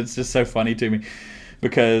season. It's just so funny to me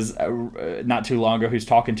because not too long ago he was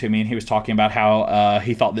talking to me, and he was talking about how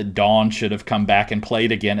he thought that Dawn should have come back and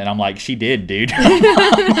played again. And I'm like, she did, dude. and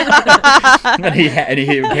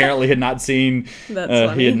he apparently had not seen he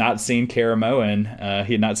had not seen Karamoan.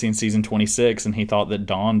 He had not seen season 26, and he thought that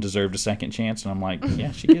Dawn deserved a second chance. And I'm like,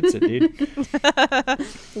 yeah, she gets it, dude.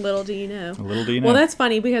 Little do you know. Little do you know. Well, that's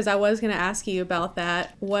funny because I was going to ask you about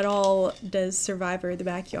that. What all does Survivor the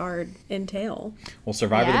Backyard entail? Well,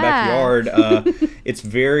 Survivor the Backyard, it's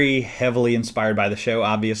very heavily inspired by the show.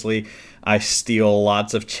 Obviously, I steal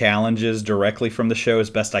lots of challenges directly from the show as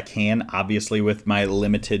best I can. Obviously, with my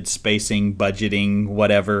limited spacing, budgeting,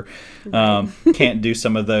 whatever. Can't do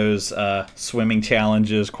some of those swimming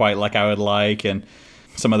challenges quite like I would like, and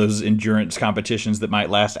some of those endurance competitions that might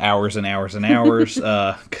last hours and hours and hours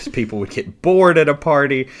because people would get bored at a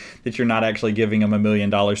party that you're not actually giving them $1 million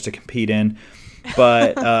to compete in.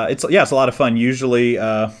 But it's a lot of fun. Usually,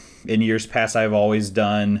 in years past, I've always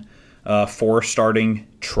done 4 starting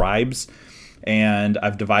tribes, and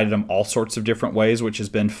I've divided them all sorts of different ways, which has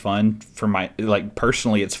been fun for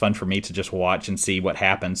personally, it's fun for me to just watch and see what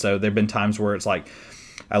happens. So there've been times where it's like,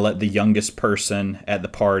 I let the youngest person at the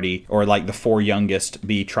party, or like the 4 youngest,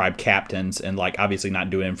 be tribe captains, and like obviously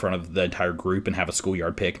not do it in front of the entire group and have a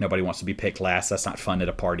schoolyard pick. Nobody wants to be picked last. That's not fun at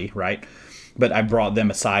a party, right? But I brought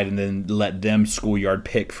them aside and then let them schoolyard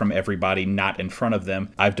pick from everybody not in front of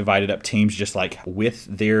them. I've divided up teams just like with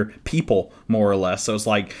their people, more or less. So it's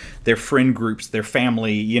like their friend groups, their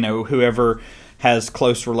family, whoever has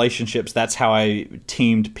close relationships. That's how I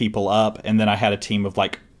teamed people up. And then I had a team of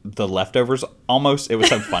like the leftovers almost. It was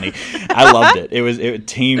so funny. I loved it. It was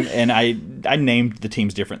team, and I named the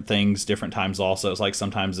teams different things different times also. It's like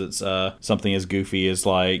sometimes it's something as goofy as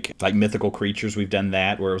like mythical creatures. We've done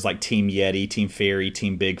that where it was like Team Yeti, Team Fairy,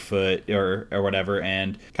 Team Bigfoot, or whatever,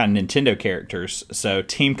 and kind of Nintendo characters. So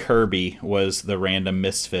Team Kirby was the random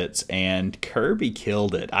misfits, and Kirby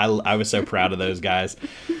killed it. I was so proud of those guys.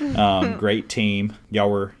 Great team. Y'all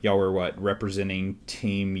were what, representing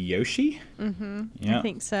Team Yoshi? Mm-hmm. Yeah. I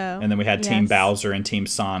think so. And then we had Team Bowser and Team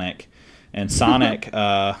Sonic. And Sonic,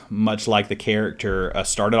 much like the character,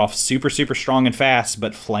 started off super, super strong and fast,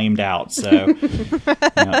 but flamed out. So,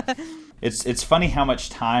 It's funny how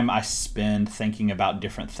much time I spend thinking about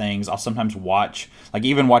different things. I'll sometimes watch, like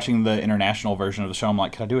even watching the international version of the show, I'm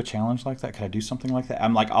like, could I do a challenge like that? Could I do something like that?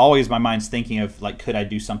 I'm like, always my mind's thinking of like, could I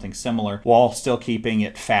do something similar while still keeping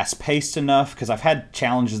it fast paced enough? Because I've had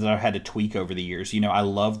challenges that I've had to tweak over the years. You know, I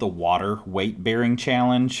love the water weight bearing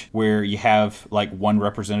challenge where you have like one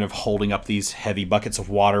representative holding up these heavy buckets of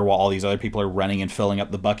water while all these other people are running and filling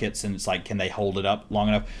up the buckets. And it's like, can they hold it up long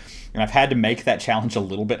enough? And I've had to make that challenge a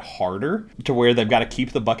little bit harder to where they've got to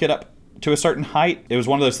keep the bucket up to a certain height. It was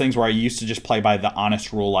one of those things where I used to just play by the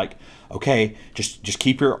honest rule, like, okay, just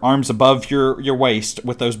keep your arms above your waist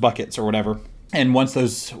with those buckets or whatever. And once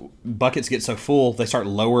those buckets get so full, they start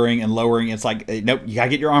lowering and lowering. It's like, nope, you got to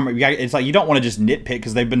get your arm. It's like you don't want to just nitpick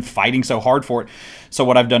because they've been fighting so hard for it. So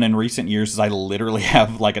what I've done in recent years is I literally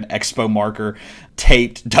have like an expo marker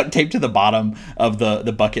duct taped to the bottom of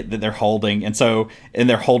the bucket that they're holding. And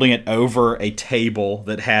they're holding it over a table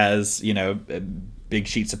that has, you know, big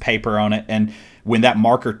sheets of paper on it. And when that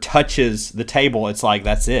marker touches the table, it's like,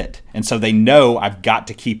 that's it. And so they know I've got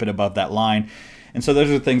to keep it above that line. And so those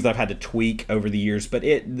are the things that I've had to tweak over the years. But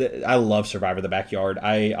I love Survivor the Backyard.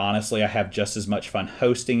 I have just as much fun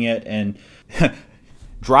hosting it and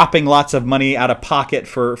dropping lots of money out of pocket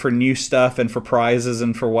for new stuff and for prizes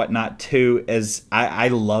and for whatnot too. As I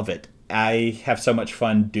love it. I have so much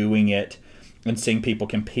fun doing it and seeing people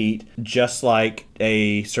compete. Just like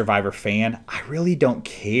a Survivor fan, I really don't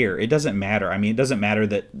care. It doesn't matter. I mean, it doesn't matter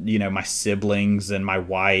that, you know, my siblings and my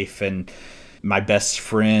wife and my best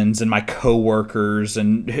friends and my coworkers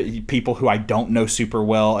and people who I don't know super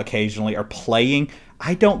well occasionally are playing.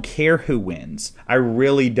 I don't care who wins. I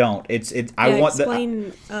really don't. I want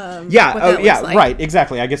explain, yeah, what that looks like. Right,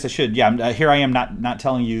 exactly. I guess I should. Yeah, here I am not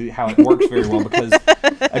telling you how it works very well because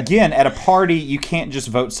again, at a party you can't just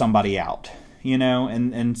vote somebody out. You know,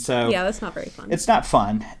 and so yeah, that's not very fun. It's not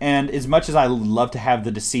fun. And as much as I love to have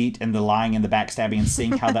the deceit and the lying and the backstabbing and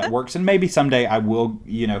seeing how that works, and maybe someday I will,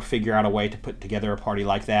 you know, figure out a way to put together a party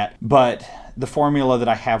like that. But the formula that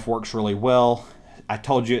I have works really well. I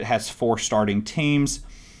told you it has 4 starting teams.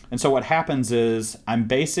 And so what happens is I'm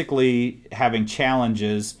basically having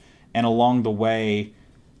challenges, and along the way,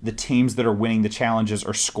 the teams that are winning the challenges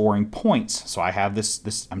are scoring points. So I have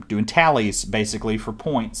this I'm doing tallies basically for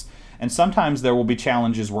points. And sometimes there will be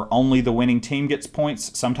challenges where only the winning team gets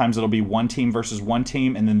points. Sometimes it'll be one team versus one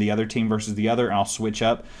team and then the other team versus the other. And I'll switch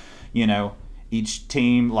up, you know, each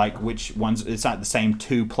team, like which ones. It's not the same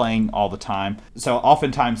 2 playing all the time. So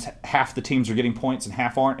oftentimes half the teams are getting points and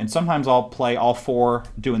half aren't. And sometimes I'll play all 4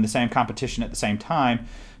 doing the same competition at the same time.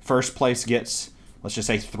 First place gets, let's just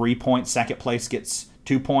say 3 points. Second place gets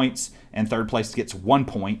 2 points. And third place gets 1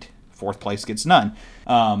 point. Fourth place gets none.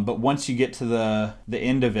 But once you get to the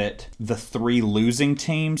end of it, the 3 losing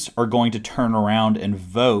teams are going to turn around and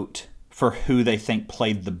vote for who they think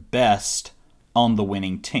played the best on the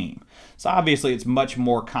winning team. So obviously it's much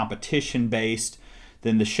more competition based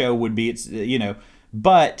than the show would be. It's, you know,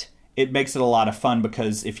 but it makes it a lot of fun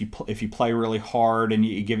because if you play really hard and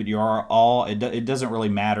you give it your all, it doesn't really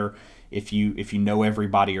matter if you know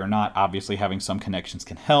everybody or not. Obviously having some connections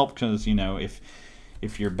can help because, you know, if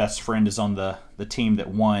your best friend is on the team that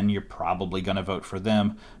won, you're probably going to vote for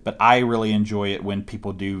them. But I really enjoy it when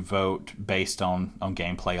people do vote based on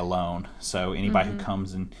gameplay alone. So anybody who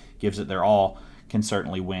comes and gives it their all can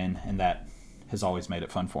certainly win, and that has always made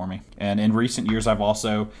it fun for me. And in recent years, I've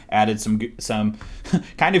also added some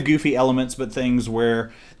kind of goofy elements, but things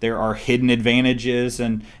where there are hidden advantages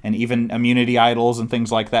and even immunity idols and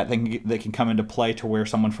things like that that can come into play to where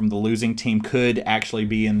someone from the losing team could actually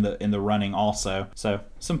be in the running also. So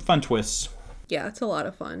some fun twists. Yeah, it's a lot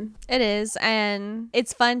of fun. It is, and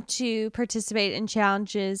it's fun to participate in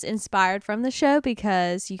challenges inspired from the show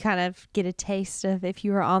because you kind of get a taste of if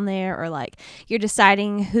you were on there, or like you're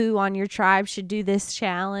deciding who on your tribe should do this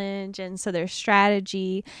challenge, and so there's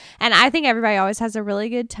strategy. And I think everybody always has a really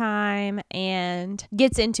good time and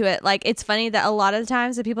gets into it. Like, it's funny that a lot of the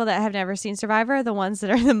times the people that have never seen Survivor are the ones that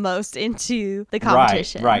are the most into the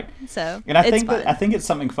competition. Right. So, and I think it's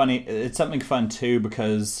something funny. It's something fun too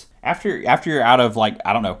because after you're out of, like,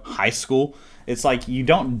 I don't know, high school, it's like you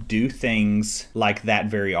don't do things like that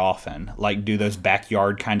very often, like do those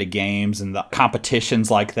backyard kind of games and the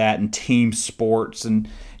competitions like that and team sports, and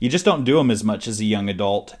you just don't do them as much as a young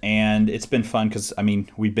adult. And it's been fun because, I mean,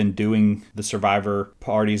 we've been doing the Survivor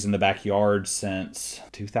parties in the backyard since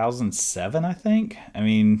 2007, I think. I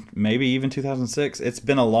mean, maybe even 2006. It's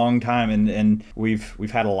been a long time, and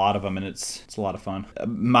we've had a lot of them, and it's a lot of fun.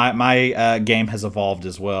 My game has evolved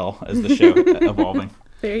as well as the show evolving.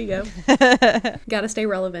 There you go. Got to stay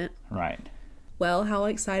relevant. Right. Well, how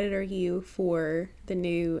excited are you for the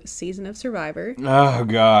new season of Survivor? Oh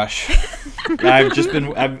gosh, I've just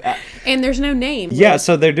been. And there's no name. Yeah,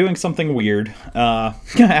 so they're doing something weird.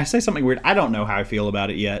 I say something weird. I don't know how I feel about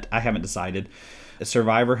it yet. I haven't decided.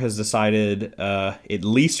 Survivor has decided, at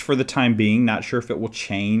least for the time being, not sure if it will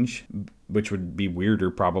change, which would be weirder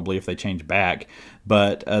probably if they change back,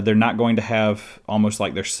 but they're not going to have almost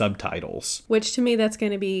like their subtitles. Which to me, that's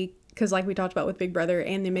going to be, because like we talked about with Big Brother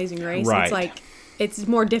and The Amazing Race, Right. it's like, it's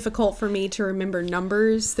more difficult for me to remember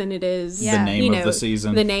numbers than it is The name of the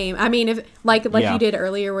season. The name. I mean, if like Yeah. you did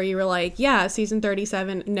earlier where you were like, yeah, season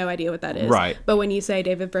 37, no idea what that is. Right. But when you say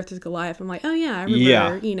David versus Goliath, I'm like, oh yeah, I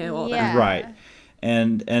remember, Yeah. all Yeah. that. Right.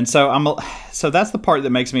 And so that's the part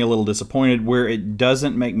that makes me a little disappointed. Where it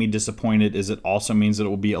doesn't make me disappointed is it also means that it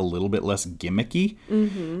will be a little bit less gimmicky,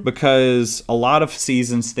 because a lot of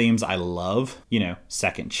seasons themes I love,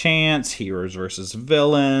 second chance, heroes versus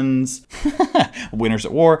villains, winners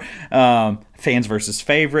at war, fans versus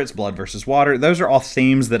favorites, blood versus water. Those are all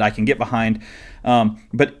themes that I can get behind.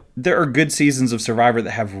 But there are good seasons of Survivor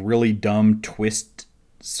that have really dumb twists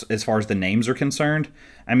as far as the names are concerned.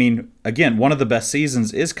 I mean, again, one of the best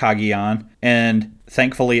seasons is Cagayan, and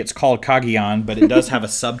thankfully it's called Cagayan, but it does have a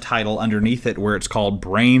subtitle underneath it where it's called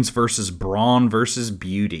Brains versus Brawn versus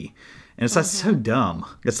Beauty. And it's that's so dumb.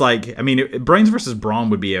 It's like, I mean, Brains versus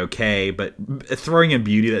Brawn would be okay, but throwing in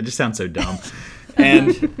Beauty, that just sounds so dumb.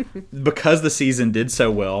 And because the season did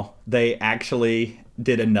so well, they actually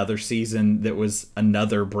did another season that was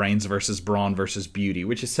another Brains versus Brawn versus Beauty,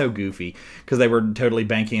 which is so goofy because they were totally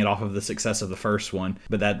banking it off of the success of the first one.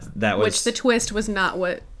 But that was, Which the twist was not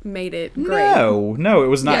what made it great. No, it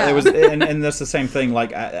was not. Yeah. It was, and that's the same thing.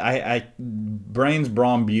 Like I Brains,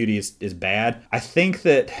 Brawn, Beauty is bad. I think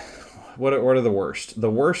that. What are the worst?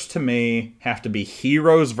 The worst to me have to be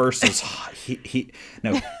Heroes versus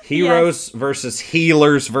Heroes versus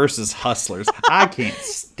Healers versus Hustlers. I can't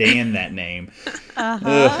stand that name.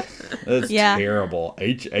 Ugh, that's terrible.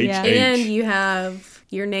 H. And you have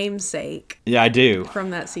your namesake Yeah, I do.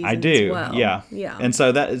 from that season I do. as well. Yeah. And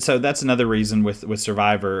so that's another reason with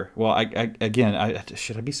Survivor. Well, I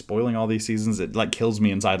should I be spoiling all these seasons? It like kills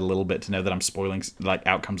me inside a little bit to know that I'm spoiling like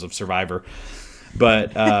outcomes of Survivor.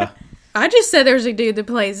 But I just said there's a dude that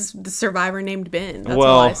plays the Survivor named Ben. That's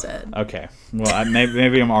all I said. Okay. Well,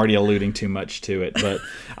 maybe I'm already alluding too much to it, but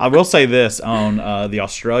I will say this: on the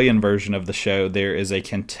Australian version of the show, there is a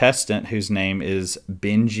contestant whose name is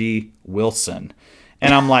Benji Wilson.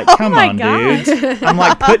 And I'm like, come on, God. dudes. I'm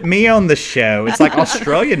like, put me on the show. It's like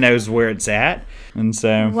Australia knows where it's at. And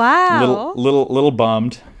so, Wow. little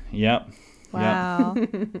bummed. Yep. Wow.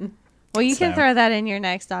 Well, you can throw that in your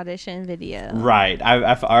next audition video. Right.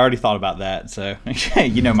 I already thought about that. So,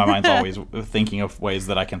 my mind's always thinking of ways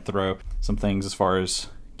that I can throw some things as far as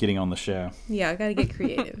getting on the show. Yeah, I got to get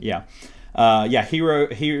creative. Yeah.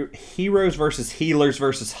 Heroes versus Healers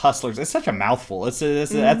versus Hustlers. It's such a mouthful. It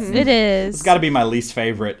is. It's got to be my least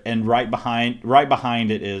favorite. And right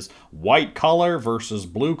behind it is white collar versus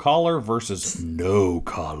blue collar versus no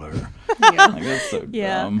collar. Yeah. Like, that's so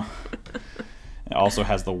dumb. It also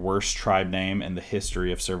has the worst tribe name in the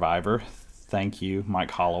history of Survivor. Thank you,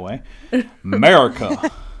 Mike Holloway.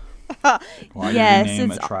 America. Why Yes, did you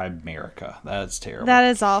name it's a tribe America? That's terrible. That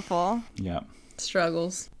is awful. Yeah.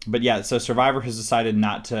 Struggles. But yeah, so Survivor has decided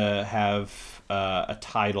not to have a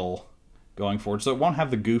title going forward, so it won't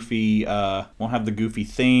have the goofy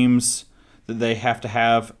themes that they have to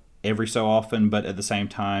have every so often. But at the same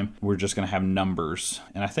time, we're just going to have numbers,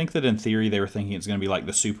 and I think that in theory they were thinking it's going to be like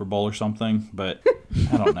the Super Bowl or something. But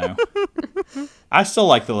I don't know. I still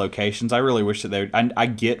like the locations. I really wish that I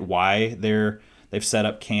get why they've set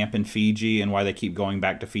up camp in Fiji and why they keep going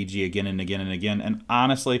back to Fiji again and again and again. And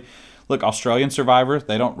honestly, look, Australian Survivor,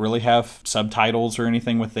 they don't really have subtitles or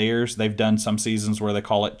anything with theirs. They've done some seasons where they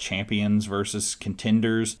call it champions versus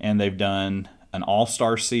contenders, and they've done an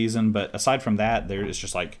all-star season. But aside from that, it's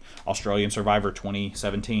just like Australian Survivor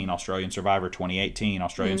 2017, Australian Survivor 2018,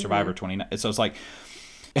 Australian Survivor 2019. So it's like,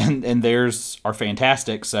 and theirs are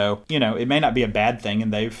fantastic. So, it may not be a bad thing,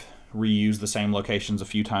 and they've reused the same locations a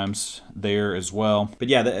few times there as well. But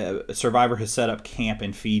yeah, the Survivor has set up camp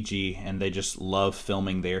in Fiji, and they just love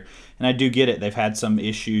filming there. And I do get it. They've had some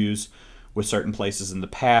issues with certain places in the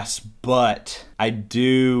past, but I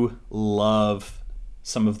do love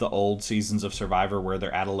some of the old seasons of Survivor where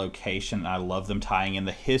they're at a location, and I love them tying in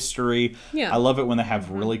the history. Yeah. I love it when they have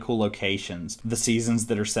really cool locations. The seasons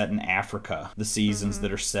that are set in Africa, the seasons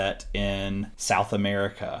that are set in South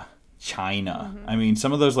America, China. I mean,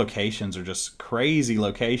 some of those locations are just crazy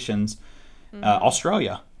locations.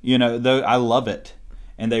 Australia, I love it.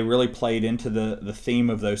 And they really played into the theme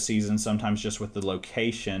of those seasons, sometimes just with the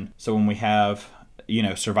location. So when we have,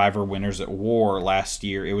 Survivor Winners at War last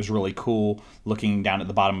year, it was really cool looking down at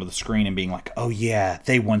the bottom of the screen and being like, oh yeah,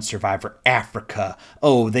 they won Survivor Africa.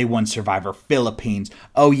 Oh, they won Survivor Philippines.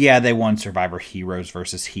 Oh yeah, they won Survivor Heroes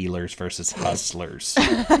versus Healers versus Hustlers.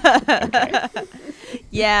 Okay.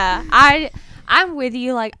 Yeah, I'm with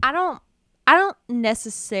you. Like, I don't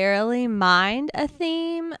necessarily mind a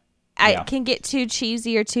theme. I can get too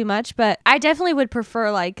cheesy or too much, but I definitely would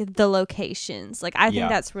prefer like the locations. Like, I think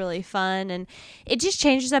that's really fun, and it just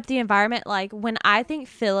changes up the environment. Like, when I think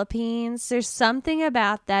Philippines, there's something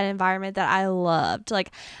about that environment that I loved. Like,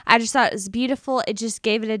 I just thought it was beautiful. It just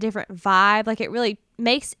gave it a different vibe. Like, it really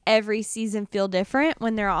makes every season feel different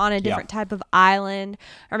when they're on a different type of island,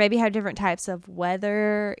 or maybe have different types of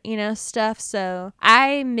weather, stuff. So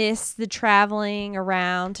I miss the traveling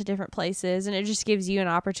around to different places, and it just gives you an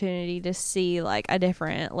opportunity to see like a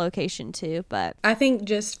different location too. But I think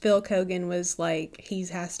just Phil Kogan was like, he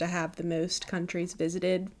has to have the most countries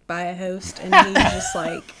visited by a host, and he's just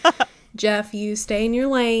like, Jeff, you stay in your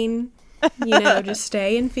lane. Just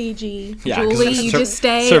stay in Fiji. Yeah, Julie, you just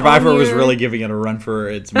stay. Survivor was really giving it a run for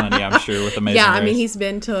its money, I'm sure, with Amazing Race. I mean, he's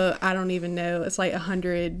been to, I don't even know, it's like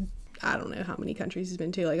 100, I don't know how many countries he's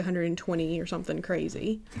been to, like 120 or something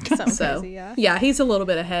crazy. Crazy, yeah. Yeah, he's a little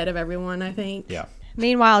bit ahead of everyone, I think. Yeah.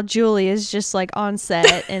 Meanwhile, Julie is just like on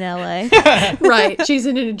set in LA. Right. She's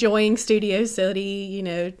in an enjoying Studio City,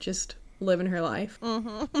 just living her life.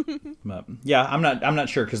 But, yeah, I'm not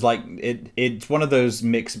sure, because like it's one of those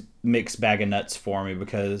mixed bag of nuts for me,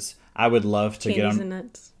 because I would love to get on. And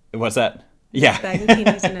nuts. What's that? Yeah, bag of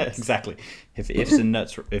candies and nuts. Exactly. If ifs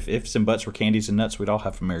and buts were candies and nuts, we'd all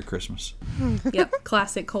have a Merry Christmas. Yep,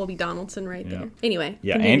 classic Colby Donaldson right there. Anyway,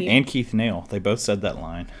 yeah, and Keith Neal, they both said that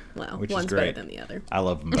line. Well, which one's is great. better than the other. I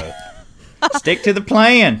love them both. Stick to the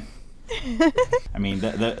plan. I mean,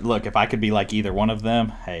 look, if I could be like either one of them,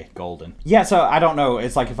 hey, golden. Yeah, so I don't know.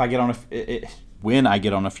 It's like if I get on when I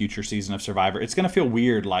get on a future season of Survivor, it's going to feel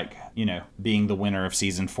weird, like, being the winner of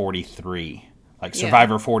season 43. Like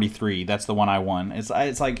Survivor 43, that's the one I won. It's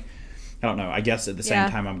like, I don't know. I guess at the same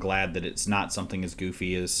time, I'm glad that it's not something as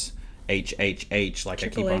goofy as HHH, like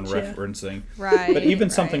Triple I keep on referencing. Right. But even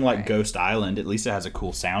something like Ghost Island, at least it has a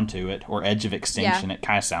cool sound to it. Or Edge of Extinction, it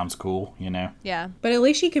kind of sounds cool, Yeah. But at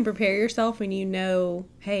least you can prepare yourself when you know,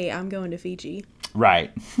 hey, I'm going to Fiji.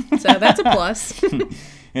 Right. So that's a plus.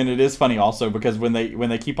 And it is funny also because when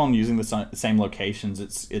they keep on using the same locations,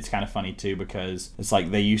 it's kind of funny too, because it's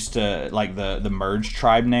like they used to, like the merged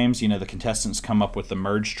tribe names, the contestants come up with the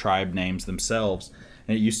merged tribe names themselves.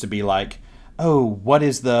 And it used to be like, oh, what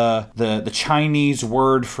is the Chinese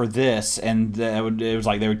word for this? And it was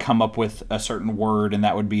like they would come up with a certain word, and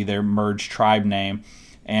that would be their merged tribe name.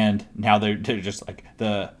 And now they're just like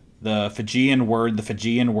the Fijian word, the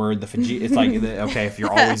Fijian word, the Fiji. It's like, okay, if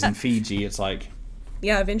you're always in Fiji, it's like...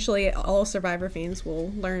 Yeah, eventually all Survivor fans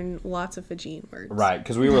will learn lots of Fijian words. Right,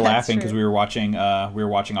 because we were laughing because we were watching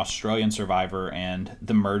Australian Survivor, and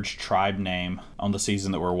the merged tribe name on the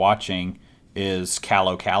season that we're watching is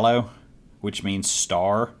Kalo Kalo, which means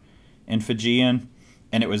star in Fijian.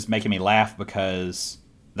 And it was making me laugh because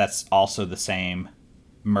that's also the same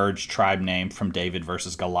merged tribe name from David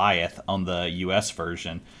versus Goliath on the US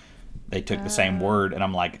version. They took the same word, and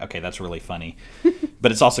I'm like, okay, that's really funny.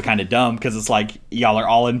 But it's also kind of dumb because it's like, y'all are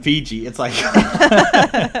all in Fiji. It's like...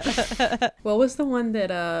 What was the one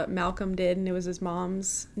that Malcolm did, and it was his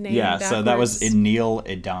mom's name backwards? So that was Enil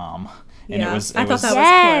Idam. And I thought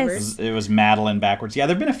that was clever. It was Madeline backwards. Yeah,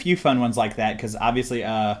 there have been a few fun ones like that, because obviously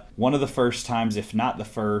one of the first times, if not the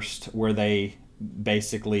first, where they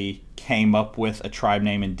basically came up with a tribe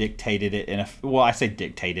name and dictated it I say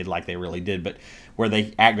dictated like they really did, but where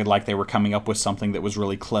they acted like they were coming up with something that was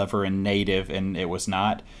really clever and native, and it was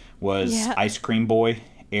not, was Ice Cream Boy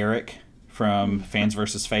Eric from Fans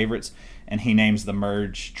vs. Favorites. And he names the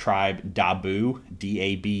merged tribe Dabu,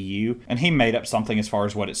 D-A-B-U. And he made up something as far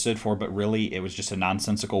as what it stood for, but really it was just a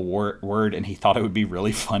nonsensical word, and he thought it would be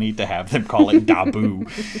really funny to have them call it Dabu.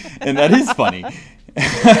 And that is funny.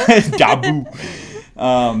 Dabu.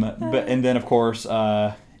 And then, of course,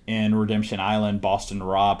 in Redemption Island, Boston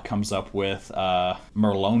Rob comes up with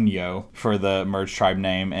Merlonio for the merged tribe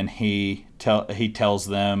name, and he tells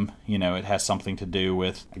them, it has something to do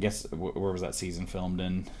with, I guess, where was that season filmed?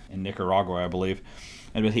 In Nicaragua, I believe.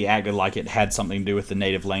 And but he acted like it had something to do with the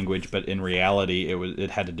native language, but in reality,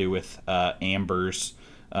 it had to do with Amber's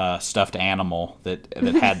stuffed animal that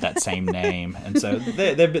had that same name. And so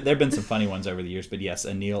there've been some funny ones over the years. But yes,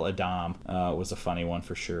 Enil Adam was a funny one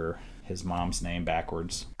for sure. His mom's name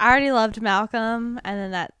backwards. I already loved Malcolm,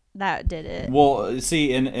 and then that did it. Well,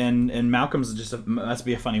 see, and Malcolm's must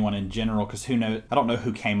be a funny one in general, because who knows? I don't know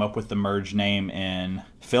who came up with the merge name in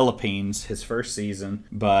Philippines his first season,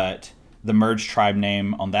 but the merge tribe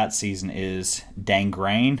name on that season is Dang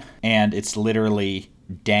Rain, and it's literally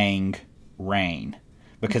Dang Rain,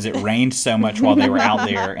 because it rained so much while they were out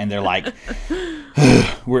there, and they're like,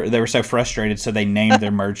 they were so frustrated, so they named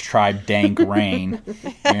their merge tribe Dang Rain.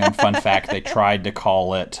 And fun fact, they tried to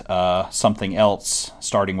call it something else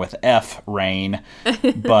starting with F, Rain,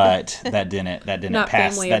 but that didn't Not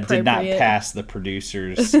pass. family That did not appropriate. pass the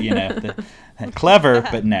producers. Clever,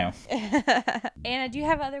 but no. Anna, do you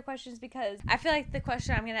have other questions? Because I feel like the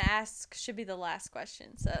question I'm going to ask should be the last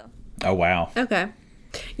question. So. Oh wow. Okay.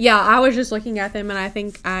 Yeah, I was just looking at them, and I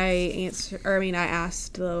think I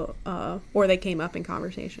asked or they came up in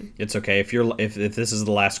conversation. It's okay if if this is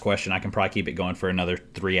the last question, I can probably keep it going for another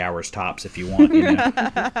 3 hours tops if you want.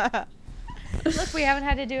 Look, we haven't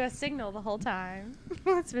had to do a signal the whole time.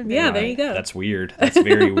 It's been Yeah, very there you go. That's weird. That's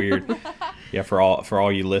very weird. Yeah, for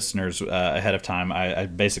all you listeners ahead of time, I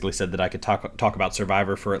basically said that I could talk about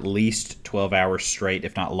Survivor for at least 12 hours straight,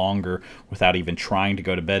 if not longer, without even trying to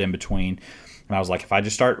go to bed in between. And I was like, if I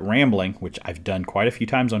just start rambling, which I've done quite a few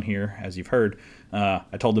times on here, as you've heard,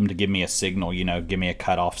 I told them to give me a signal, give me a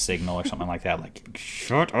cutoff signal or something like that. Like,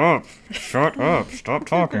 shut up, stop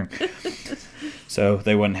talking. So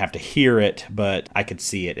they wouldn't have to hear it, but I could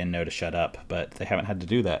see it and know to shut up. But they haven't had to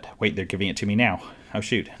do that. Wait, they're giving it to me now. Oh,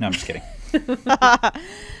 shoot. No, I'm just kidding.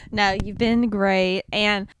 No, you've been great.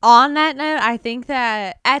 And on that note, I think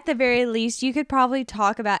that at the very least, you could probably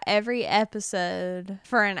talk about every episode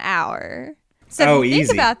for an hour. So if you think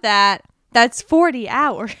easy. about that, that's 40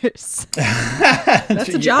 hours. That's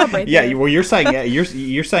a job right there. Yeah, well, you're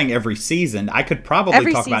saying every season. I could probably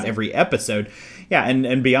Every talk about season. every episode. Yeah,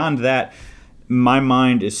 and beyond that, my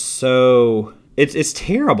mind is so it's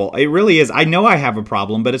terrible. It really is. I know I have a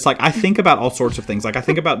problem, but it's like I think about all sorts of things. Like I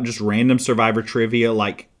think about just random Survivor trivia,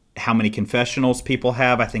 like how many confessionals people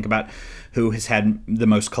have. I think about who has had the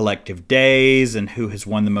most collective days and who has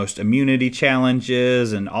won the most immunity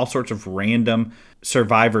challenges and all sorts of random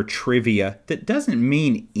Survivor trivia that doesn't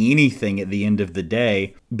mean anything at the end of the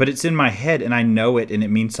day, but it's in my head and I know it and it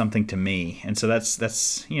means something to me. And so that's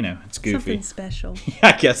it's goofy. Something special.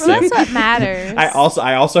 I guess so. Well, that's what matters. I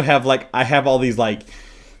also have I have all these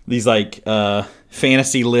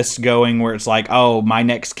fantasy lists going where it's like, oh, my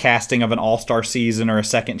next casting of an all-star season or a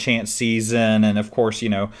second chance season, and of course,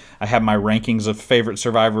 I have my rankings of favorite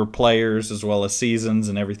Survivor players as well as seasons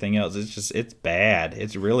and everything else. It's bad.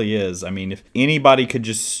 It really is. I mean, if anybody could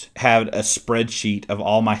just have a spreadsheet of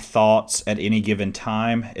all my thoughts at any given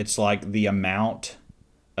time, it's like the amount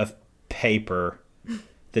of paper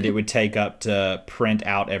that it would take up to print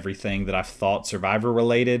out everything that I've thought Survivor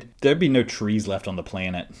related. There'd be no trees left on the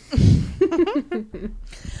planet.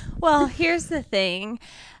 Well, here's the thing.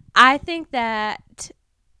 I think that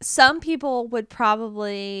some people would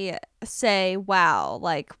probably say, wow,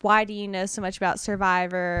 like, why do you know so much about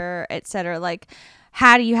Survivor, etc.? Like,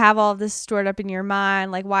 how do you have all of this stored up in your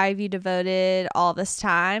mind? Like, why have you devoted all this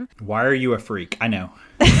time? Why are you a freak? I know.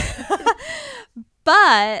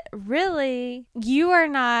 But really, you are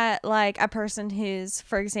not like a person who's,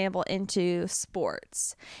 for example, into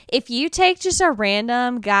sports. If you take just a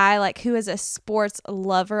random guy like who is a sports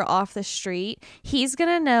lover off the street, he's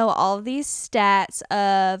going to know all of these stats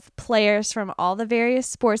of players from all the various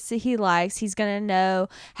sports that he likes. He's going to know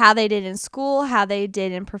how they did in school, how they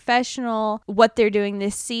did in professional, what they're doing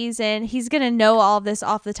this season. He's going to know all of this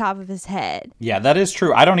off the top of his head. Yeah, that is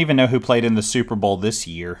true. I don't even know who played in the Super Bowl this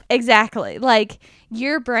year. Exactly. Like,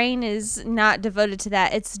 your brain is not devoted to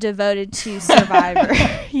that. It's devoted to Survivor.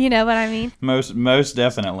 You know what I mean? Most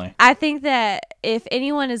definitely. I think that if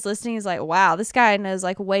anyone is listening is like, wow, this guy knows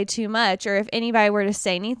like way too much. Or if anybody were to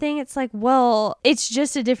say anything, it's like, well, it's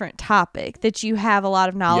just a different topic that you have a lot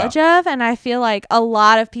of knowledge of. And I feel like a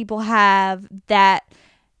lot of people have that.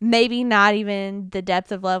 Maybe not even the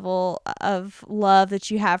depth of level of love that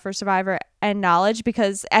you have for Survivor and knowledge,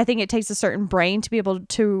 because I think it takes a certain brain to be able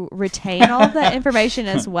to retain all of that information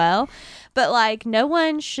as well. But like, no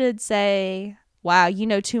one should say, wow, you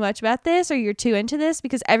know too much about this or you're too into this,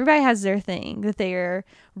 because everybody has their thing that they're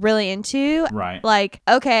really into. Right. Like,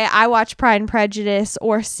 okay, I watch Pride and Prejudice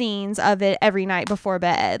or scenes of it every night before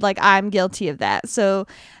bed. Like, I'm guilty of that. So,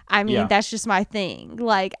 I mean, that's just my thing.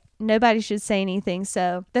 Like, nobody should say anything.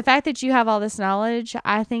 So the fact that you have all this knowledge,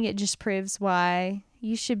 I think it just proves why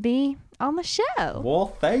you should be on the show.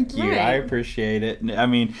 Well, thank you. Right. I appreciate it. I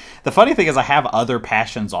mean, the funny thing is I have other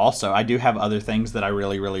passions also. I do have other things that I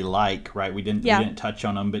really, really like, right? We didn't touch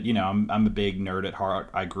on them, but I'm a big nerd at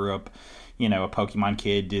heart. I grew up, a Pokemon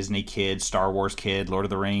kid, Disney kid, Star Wars kid, Lord of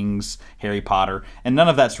the Rings, Harry Potter, and none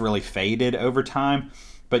of that's really faded over time.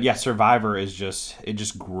 But yeah, Survivor it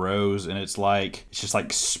just grows, and it's just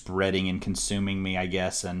like spreading and consuming me, I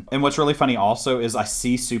guess. And what's really funny also is I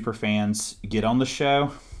see super fans get on the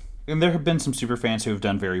show, and there have been some super fans who have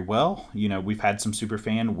done very well. We've had some super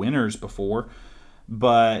fan winners before,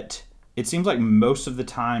 but it seems like most of the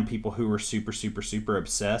time people who are super, super, super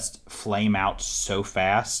obsessed flame out so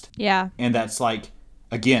fast. Yeah. And that's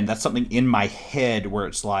again, that's something in my head where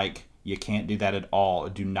it's like, you can't do that at all.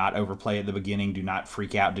 Do not overplay at the beginning. Do not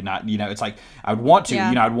freak out. Do not, it's like, I would want to,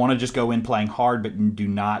 Yeah. I'd want to just go in playing hard, but do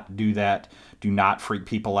not do that. Do not freak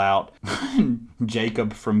people out.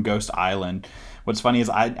 Jacob from Ghost Island. What's funny is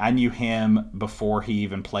I knew him before he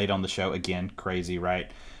even played on the show. Again, crazy, right?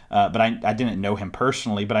 But I didn't know him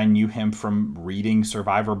personally, but I knew him from reading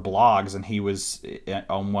Survivor blogs, and he was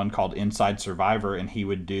on one called Inside Survivor, and he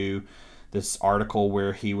would do this article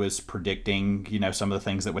where he was predicting, some of the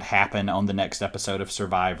things that would happen on the next episode of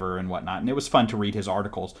Survivor and whatnot. And it was fun to read his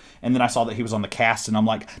articles. And then I saw that he was on the cast, and I'm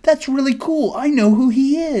like, that's really cool. I know who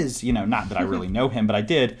he is. Not that I really know him, but I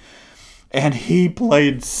did. And he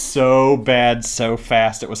played so bad so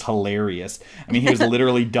fast. It was hilarious. I mean, he was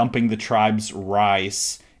literally dumping the tribe's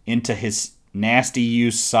rice into his nasty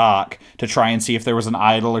used sock to try and see if there was an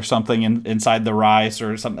idol or something inside the rice,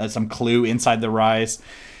 or some clue inside the rice.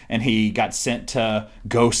 And he got sent to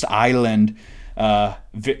Ghost Island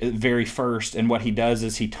very first. And what he does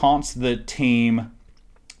is he taunts the team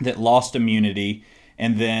that lost immunity,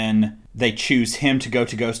 and then they choose him to go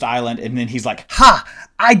to Ghost Island. And then he's like, ha,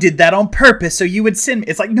 I did that on purpose so you would send me.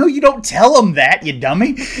 It's like, no, you don't tell him that, you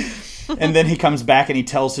dummy. And then he comes back and he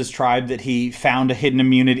tells his tribe that he found a hidden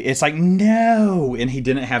immunity. It's like, no. And he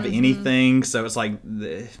didn't have anything. So it's like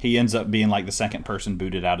he ends up being like the second person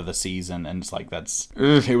booted out of the season. And it's like,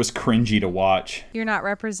 it was cringy to watch. You're not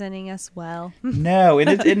representing us well. No. And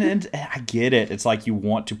I get it. It's like you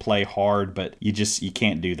want to play hard, but you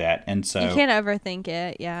can't do that. And so You can't overthink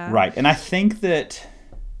it. Yeah. Right. And I think that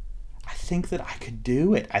I could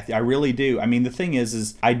do it. I really do. I mean, the thing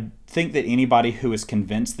is I think that anybody who is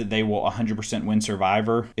convinced that they will 100% win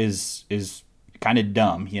Survivor is kind of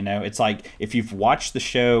dumb. It's like, if you've watched the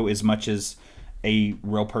show as much as a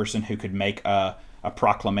real person who could make a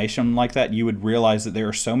proclamation like that, you would realize that there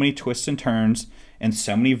are so many twists and turns and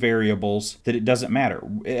so many variables that it doesn't matter.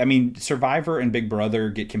 I mean, Survivor and Big Brother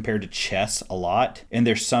get compared to chess a lot, and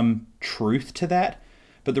there's some truth to that.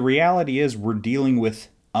 But the reality is we're dealing with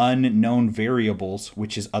unknown variables,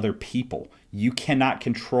 which is other people. You cannot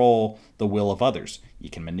control the will of others. You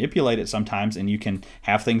can manipulate it sometimes, and you can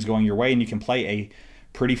have things going your way, and you can play a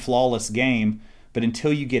pretty flawless game, but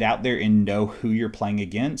until you get out there and know who you're playing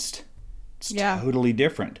against, it's totally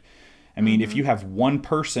different. I mean, if you have one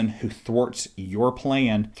person who thwarts your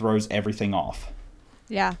plan, throws everything off.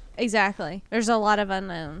 Yeah, exactly. There's a lot of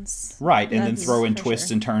unknowns. Right, and then throw in twists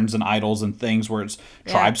and turns and idols and things where it's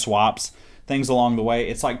tribe swaps, things along the way.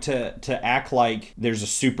 It's like to act like there's a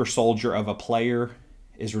super soldier of a player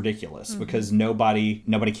is ridiculous, because nobody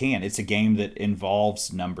can. It's a game that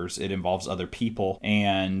involves numbers. It involves other people.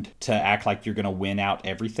 And to act like you're going to win out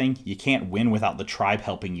everything, you can't win without the tribe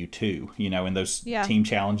helping you too, in those team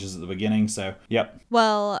challenges at the beginning. So, yep.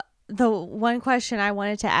 Well, the one question I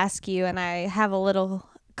wanted to ask you, and I have a little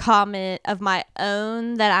comment of my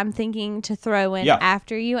own that I'm thinking to throw in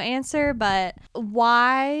after you answer, but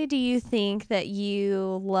why do you think that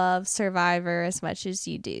you love Survivor as much as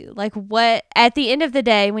you do? Like, what, at the end of the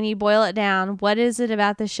day, when you boil it down, what is it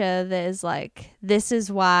about the show that is like, this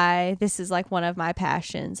is why this is like one of my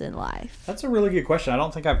passions in life? That's a really good question. I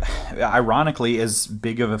don't think ironically, as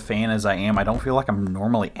big of a fan as I am, I don't feel like I'm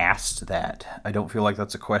normally asked that. I don't feel like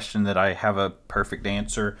that's a question that I have a perfect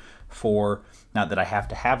answer for. Not that I have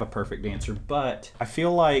to have a perfect answer, but I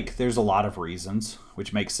feel like there's a lot of reasons,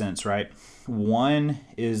 which makes sense, right? One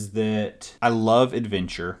is that I love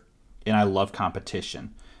adventure and I love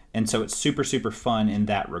competition. And so it's super, super fun in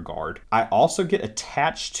that regard. I also get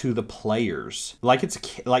attached to the players, like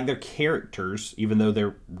they're characters, even though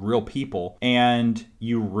they're real people, and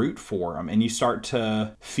you root for them and you start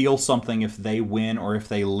to feel something if they win or if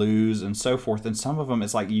they lose and so forth. And some of them,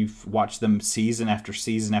 it's like you've watched them season after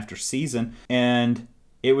season after season, and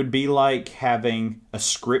it would be like having a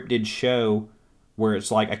scripted show where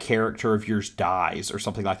it's like a character of yours dies or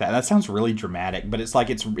something like that. And that sounds really dramatic, but it's like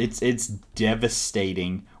it's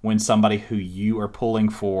devastating when somebody who you are pulling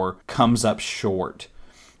for comes up short,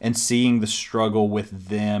 and seeing the struggle with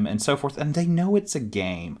them and so forth. And they know it's a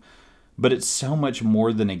game, but it's so much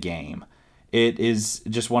more than a game. It is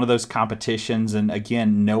just one of those competitions, and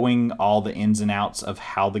again, knowing all the ins and outs of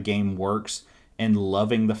how the game works and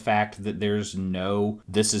loving the fact that there's no,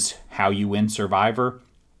 this is how you win Survivor.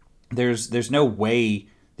 There's no way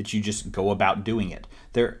that you just go about doing it.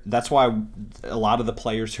 That's why a lot of the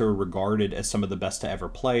players who are regarded as some of the best to ever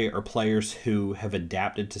play are players who have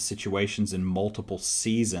adapted to situations in multiple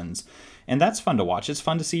seasons, and that's fun to watch. It's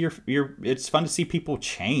fun to see it's fun to see people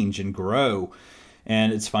change and grow,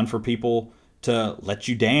 and it's fun for people to let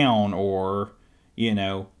you down or,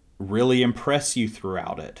 really impress you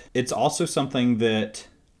throughout it. It's also something that,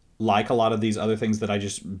 like a lot of these other things that I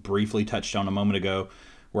just briefly touched on a moment ago,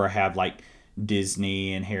 where I have like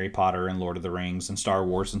Disney and Harry Potter and Lord of the Rings and Star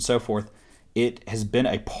Wars and so forth, it has been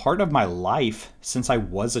a part of my life since I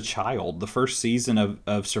was a child. The first season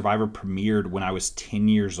of Survivor premiered when I was 10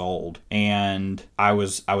 years old, and I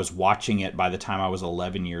was watching it by the time I was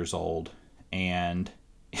 11 years old, and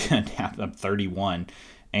I'm 31,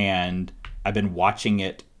 and I've been watching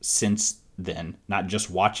it since then. Not just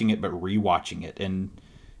watching it, but rewatching it and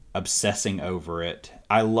obsessing over it.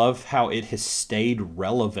 I love how it has stayed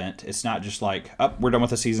relevant. It's not just like, oh, we're done with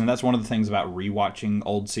the season. That's one of the things about rewatching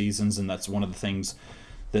old seasons, and that's one of the things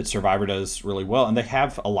that Survivor does really well. And they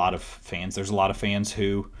have a lot of fans. There's a lot of fans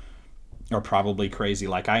who are probably crazy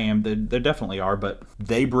like I am. There definitely are, but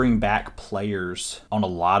they bring back players on a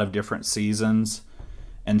lot of different seasons.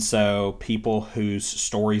 And so people whose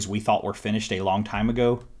stories we thought were finished a long time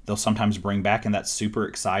ago, they'll sometimes bring back, and that's super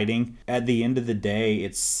exciting. At the end of the day,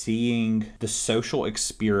 it's seeing the social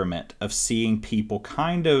experiment of seeing people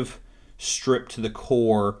kind of stripped to the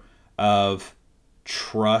core of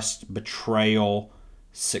trust, betrayal,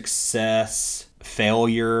 success,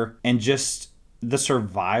 failure, and just the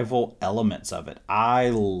survival elements of it. I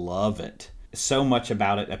love it. So much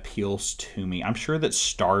about it appeals to me. I'm sure that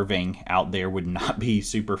starving out there would not be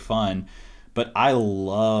super fun, but I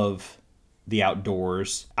love the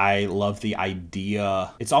outdoors. I love the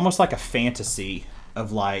idea. It's almost like a fantasy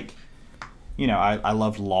of like, I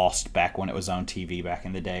loved Lost back when it was on TV back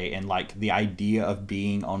in the day, and like the idea of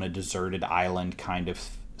being on a deserted island kind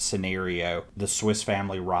of scenario, the Swiss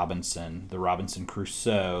Family Robinson, the Robinson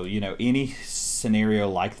Crusoe, any scenario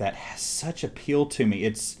like that has such appeal to me.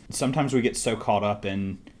 It's sometimes we get so caught up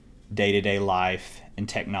in day-to-day life and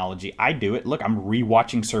technology. I do it. Look, I'm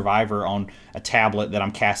rewatching Survivor on a tablet that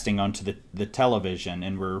I'm casting onto the television,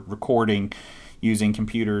 and we're recording using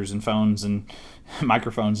computers and phones and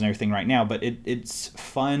microphones and everything right now. But it's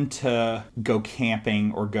fun to go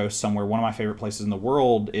camping or go somewhere. One of my favorite places in the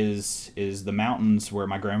world is the mountains, where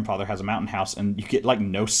my grandfather has a mountain house, and you get like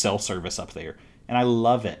no cell service up there. And I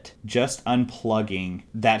love it. Just unplugging,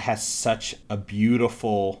 that has such a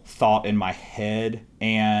beautiful thought in my head,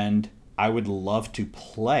 and I would love to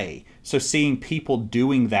play. So seeing people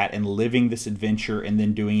doing that and living this adventure and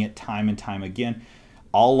then doing it time and time again,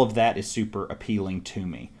 all of that is super appealing to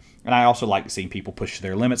me. And I also like seeing people push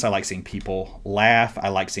their limits. I like seeing people laugh. I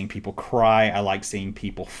like seeing people cry. I like seeing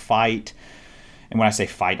people fight. And when I say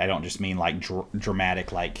fight, I don't just mean like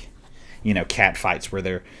dramatic, like, cat fights where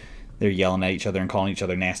they're yelling at each other and calling each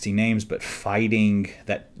other nasty names, but fighting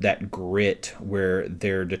that grit where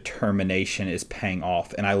their determination is paying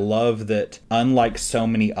off. And I love that, unlike so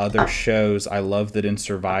many other shows, I love that in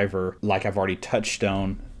Survivor, like I've already touched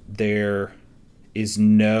on, there is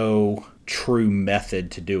no true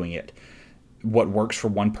method to doing it. What works for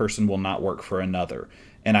one person will not work for another.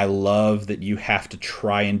 And I love that you have to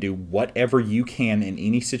try and do whatever you can in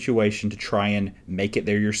any situation to try and make it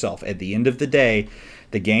there yourself. At the end of the day,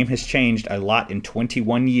 the game has changed a lot in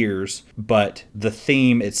 21 years, but the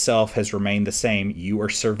theme itself has remained the same. You are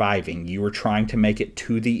surviving. You are trying to make it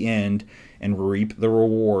to the end and reap the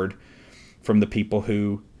reward from the people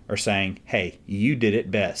who are saying, hey, you did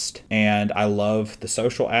it best. And I love the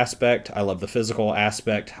social aspect. I love the physical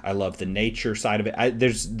aspect. I love the nature side of it.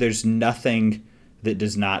 There's nothing that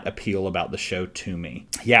does not appeal about the show to me.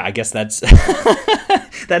 Yeah, I guess that's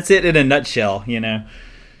that's it in a nutshell,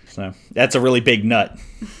 So that's a really big nut.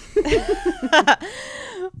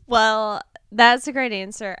 Well, that's a great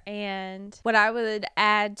answer. And what I would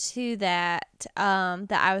add to that,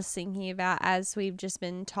 that I was thinking about as we've just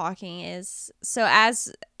been talking is, so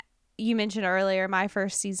as you mentioned earlier, my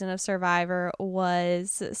first season of Survivor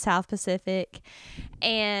was South Pacific.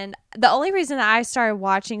 And the only reason I started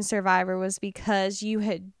watching Survivor was because you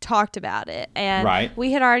had talked about it. And right.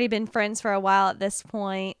 We had already been friends for a while at this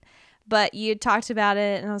point. But you had talked about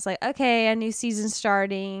it, and I was like, okay, a new season's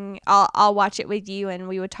starting. I'll watch it with you, and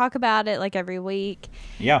we would talk about it like every week.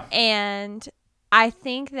 Yeah. And I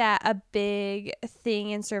think that a big thing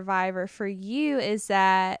in Survivor for you is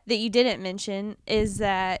that you didn't mention is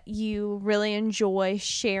that you really enjoy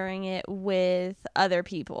sharing it with other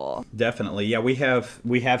people. Definitely. Yeah, we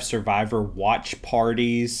have Survivor watch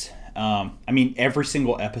parties. I mean, every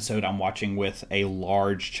single episode I'm watching with a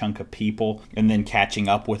large chunk of people and then catching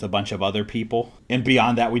up with a bunch of other people. And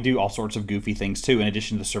beyond that, we do all sorts of goofy things too. In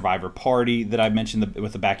addition to the Survivor party that I mentioned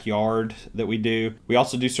with the backyard that we do, we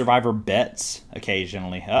also do Survivor bets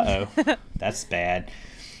occasionally. Uh-oh, that's bad.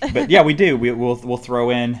 But yeah, we do. We'll throw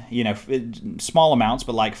in, small amounts,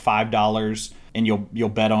 but like $5, and you'll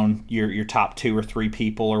bet on your top 2 or 3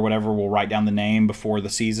 people or whatever. We'll write down the name before the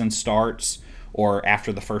season starts, or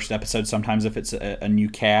after the first episode, sometimes if it's a new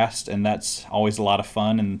cast, and that's always a lot of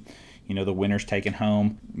fun. And the winner's taking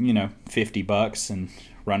home $50, and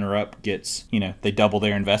runner-up gets they double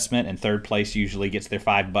their investment, and third place usually gets their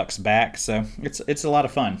 $5 back. So it's a lot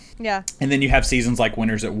of fun. Yeah. And then you have seasons like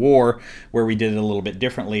Winners at War, where we did it a little bit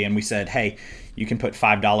differently, and we said, hey, you can put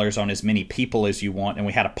 $5 on as many people as you want, and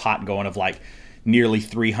we had a pot going of like nearly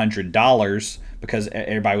 $300 because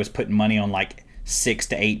everybody was putting money on like 6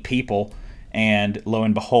 to 8 people. And lo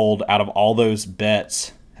and behold, out of all those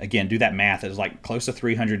bets, again, do that math, it was like close to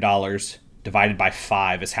 $300 divided by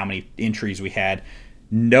 5 is how many entries we had.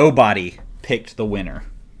 Nobody picked the winner.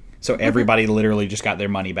 So everybody literally just got their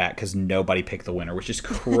money back because nobody picked the winner, which is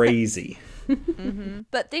crazy. Mm-hmm.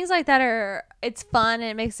 But things like that it's fun,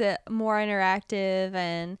 and it makes it more interactive,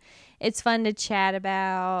 and it's fun to chat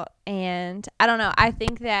about. And I don't know, I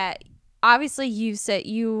think that obviously you said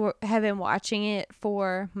you have been watching it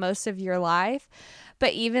for most of your life,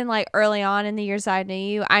 but even like early on in the years I knew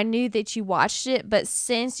you, I knew that you watched it. But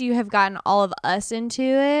since you have gotten all of us into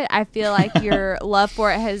it, I feel like your love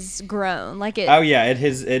for it has grown. Oh yeah, it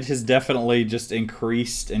has definitely just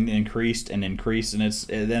increased and increased and increased, and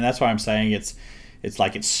that's why I'm saying it's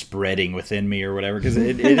like it's spreading within me or whatever, because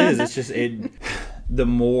it is. It's just the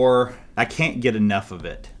more I can't get enough of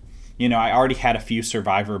it. I already had a few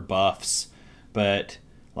Survivor buffs, but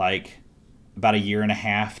like about 1.5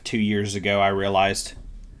 years, 2 years ago, I realized,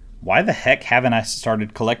 why the heck haven't I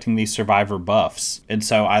started collecting these Survivor buffs? And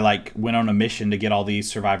so I went on a mission to get all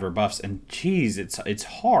these Survivor buffs, and geez, it's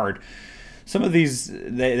hard. Some of these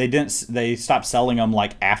they stopped selling them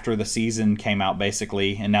like after the season came out,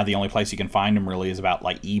 basically, and now the only place you can find them really is about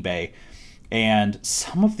like eBay. And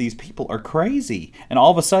some of these people are crazy. And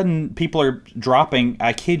all of a sudden, people are dropping,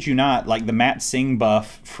 I kid you not, like the Matt Singh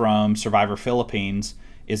buff from Survivor Philippines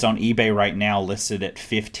is on eBay right now, listed at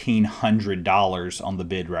 $1,500 on the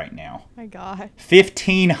bid right now. My God.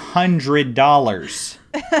 $1,500.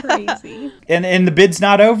 Crazy. And the bid's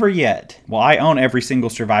not over yet. Well, I own every single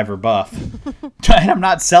Survivor buff. And I'm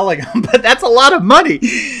not selling them, but that's a lot of money.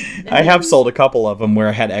 I have sold a couple of them where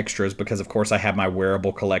I had extras because, of course, I have my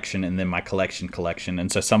wearable collection and then my collection. And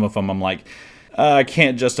so some of them I'm like, I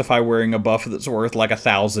can't justify wearing a buff that's worth like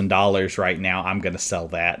 $1,000 right now. I'm going to sell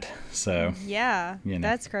that. So yeah,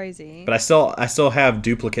 that's crazy. But I still have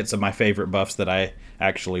duplicates of my favorite buffs that I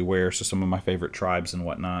actually wear. So some of my favorite tribes and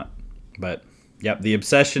whatnot. But yep, the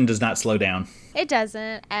obsession does not slow down. It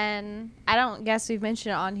doesn't, and I don't guess we've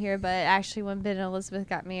mentioned it on here, but actually when Ben and Elizabeth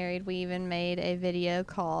got married, we even made a video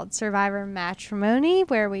called Survivor Matrimony,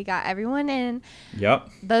 where we got everyone in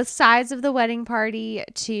both sides of the wedding party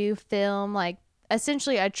to film like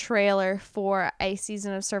essentially a trailer for a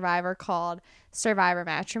season of Survivor called Survivor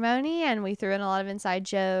Matrimony, and we threw in a lot of inside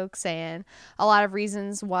jokes and a lot of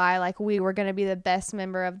reasons why like we were going to be the best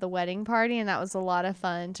member of the wedding party, and that was a lot of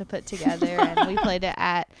fun to put together. And we played it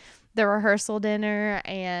at the rehearsal dinner,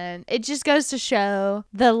 and it just goes to show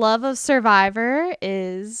the love of Survivor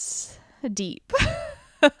is deep.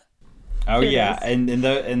 Oh yeah,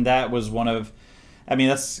 and that was one of, I mean,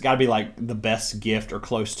 that's got to be like the best gift or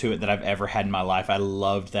close to it that I've ever had in my life. I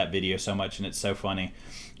loved that video so much, and it's so funny.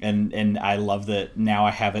 And I love that now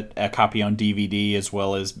I have a copy on DVD as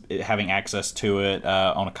well as having access to it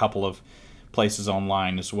on a couple of places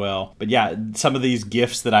online as well. But yeah, some of these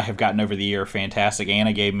gifts that I have gotten over the year are fantastic.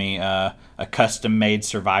 Anna gave me a custom-made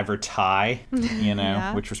Survivor tie,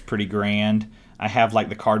 which was pretty grand. I have like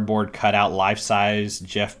the cardboard cutout life-size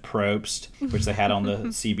Jeff Probst, which they had on the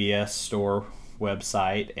CBS store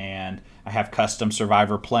website, and I have custom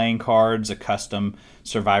Survivor playing cards, a custom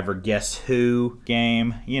Survivor Guess Who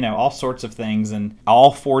game, all sorts of things, and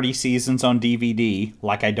all 40 seasons on DVD.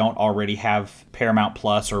 Like I don't already have Paramount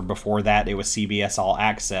Plus, or before that it was CBS All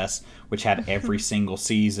Access, which had every single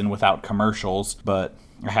season without commercials, but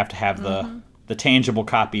I have to have the the tangible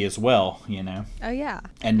copy as well, you know. Oh yeah.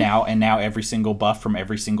 And now every single buff from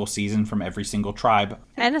every single season from every single tribe.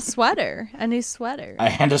 And a sweater, a new sweater.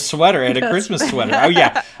 And a sweater, and a Christmas sweater. Oh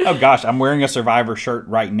yeah. Oh gosh, I'm wearing a Survivor shirt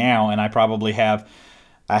right now, and I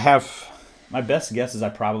have my best guess is I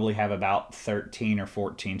probably have about 13 or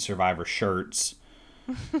 14 Survivor shirts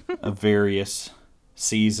of various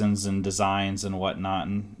seasons and designs and whatnot,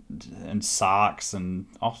 and socks and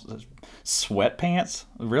also sweatpants.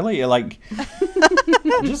 Really, like,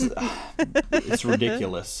 just it's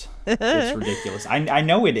ridiculous. It's ridiculous. I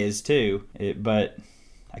know it is too, but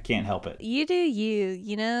I can't help it. You do you.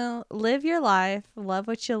 You know, live your life, love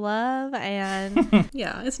what you love, and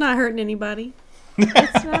Yeah, it's not hurting anybody.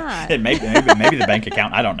 it's not. maybe the bank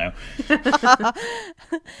account. I don't know.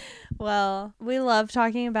 Well, we love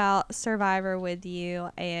talking about Survivor with you,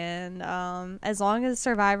 and as long as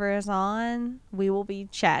Survivor is on, we will be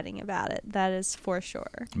chatting about it. That is for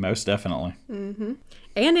sure. Most definitely. And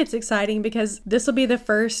it's exciting because this will be the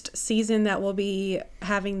first season that we'll be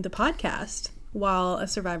having the podcast while a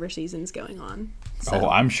Survivor season's going on. So. Oh,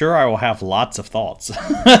 I'm sure I will have lots of thoughts.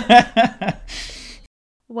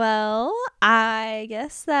 Well, I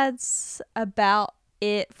guess that's about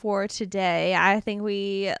it for today. I think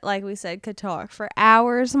we, like we said, could talk for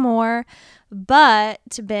hours more, but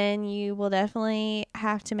Ben, you will definitely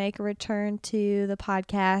have to make a return to the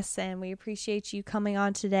podcast, and we appreciate you coming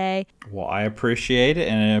on today. Well, I appreciate it,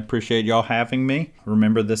 and I appreciate y'all having me.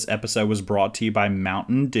 Remember, this episode was brought to you by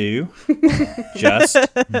Mountain Dew. Just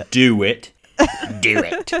do it. Do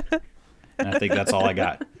it. And I think that's all I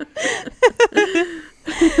got.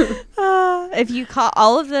 If you caught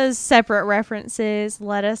all of those separate references,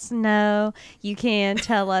 let us know. You can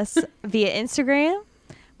tell us via Instagram.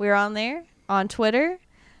 We're on there. On Twitter.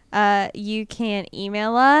 You can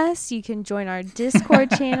email us. You can join our Discord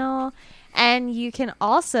channel. And you can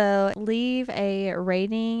also leave a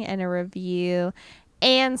rating and a review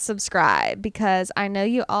and subscribe, because I know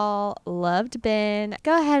you all loved Ben.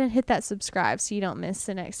 Go ahead and hit that subscribe so you don't miss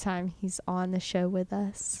the next time he's on the show with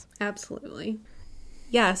us. Absolutely.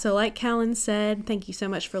 Yeah, so like Callan said, thank you so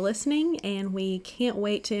much for listening, and we can't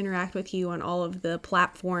wait to interact with you on all of the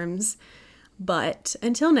platforms. But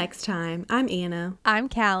until next time, I'm Anna. I'm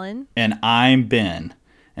Callan. And I'm Ben.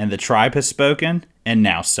 And the tribe has spoken, and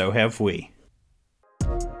now so have we.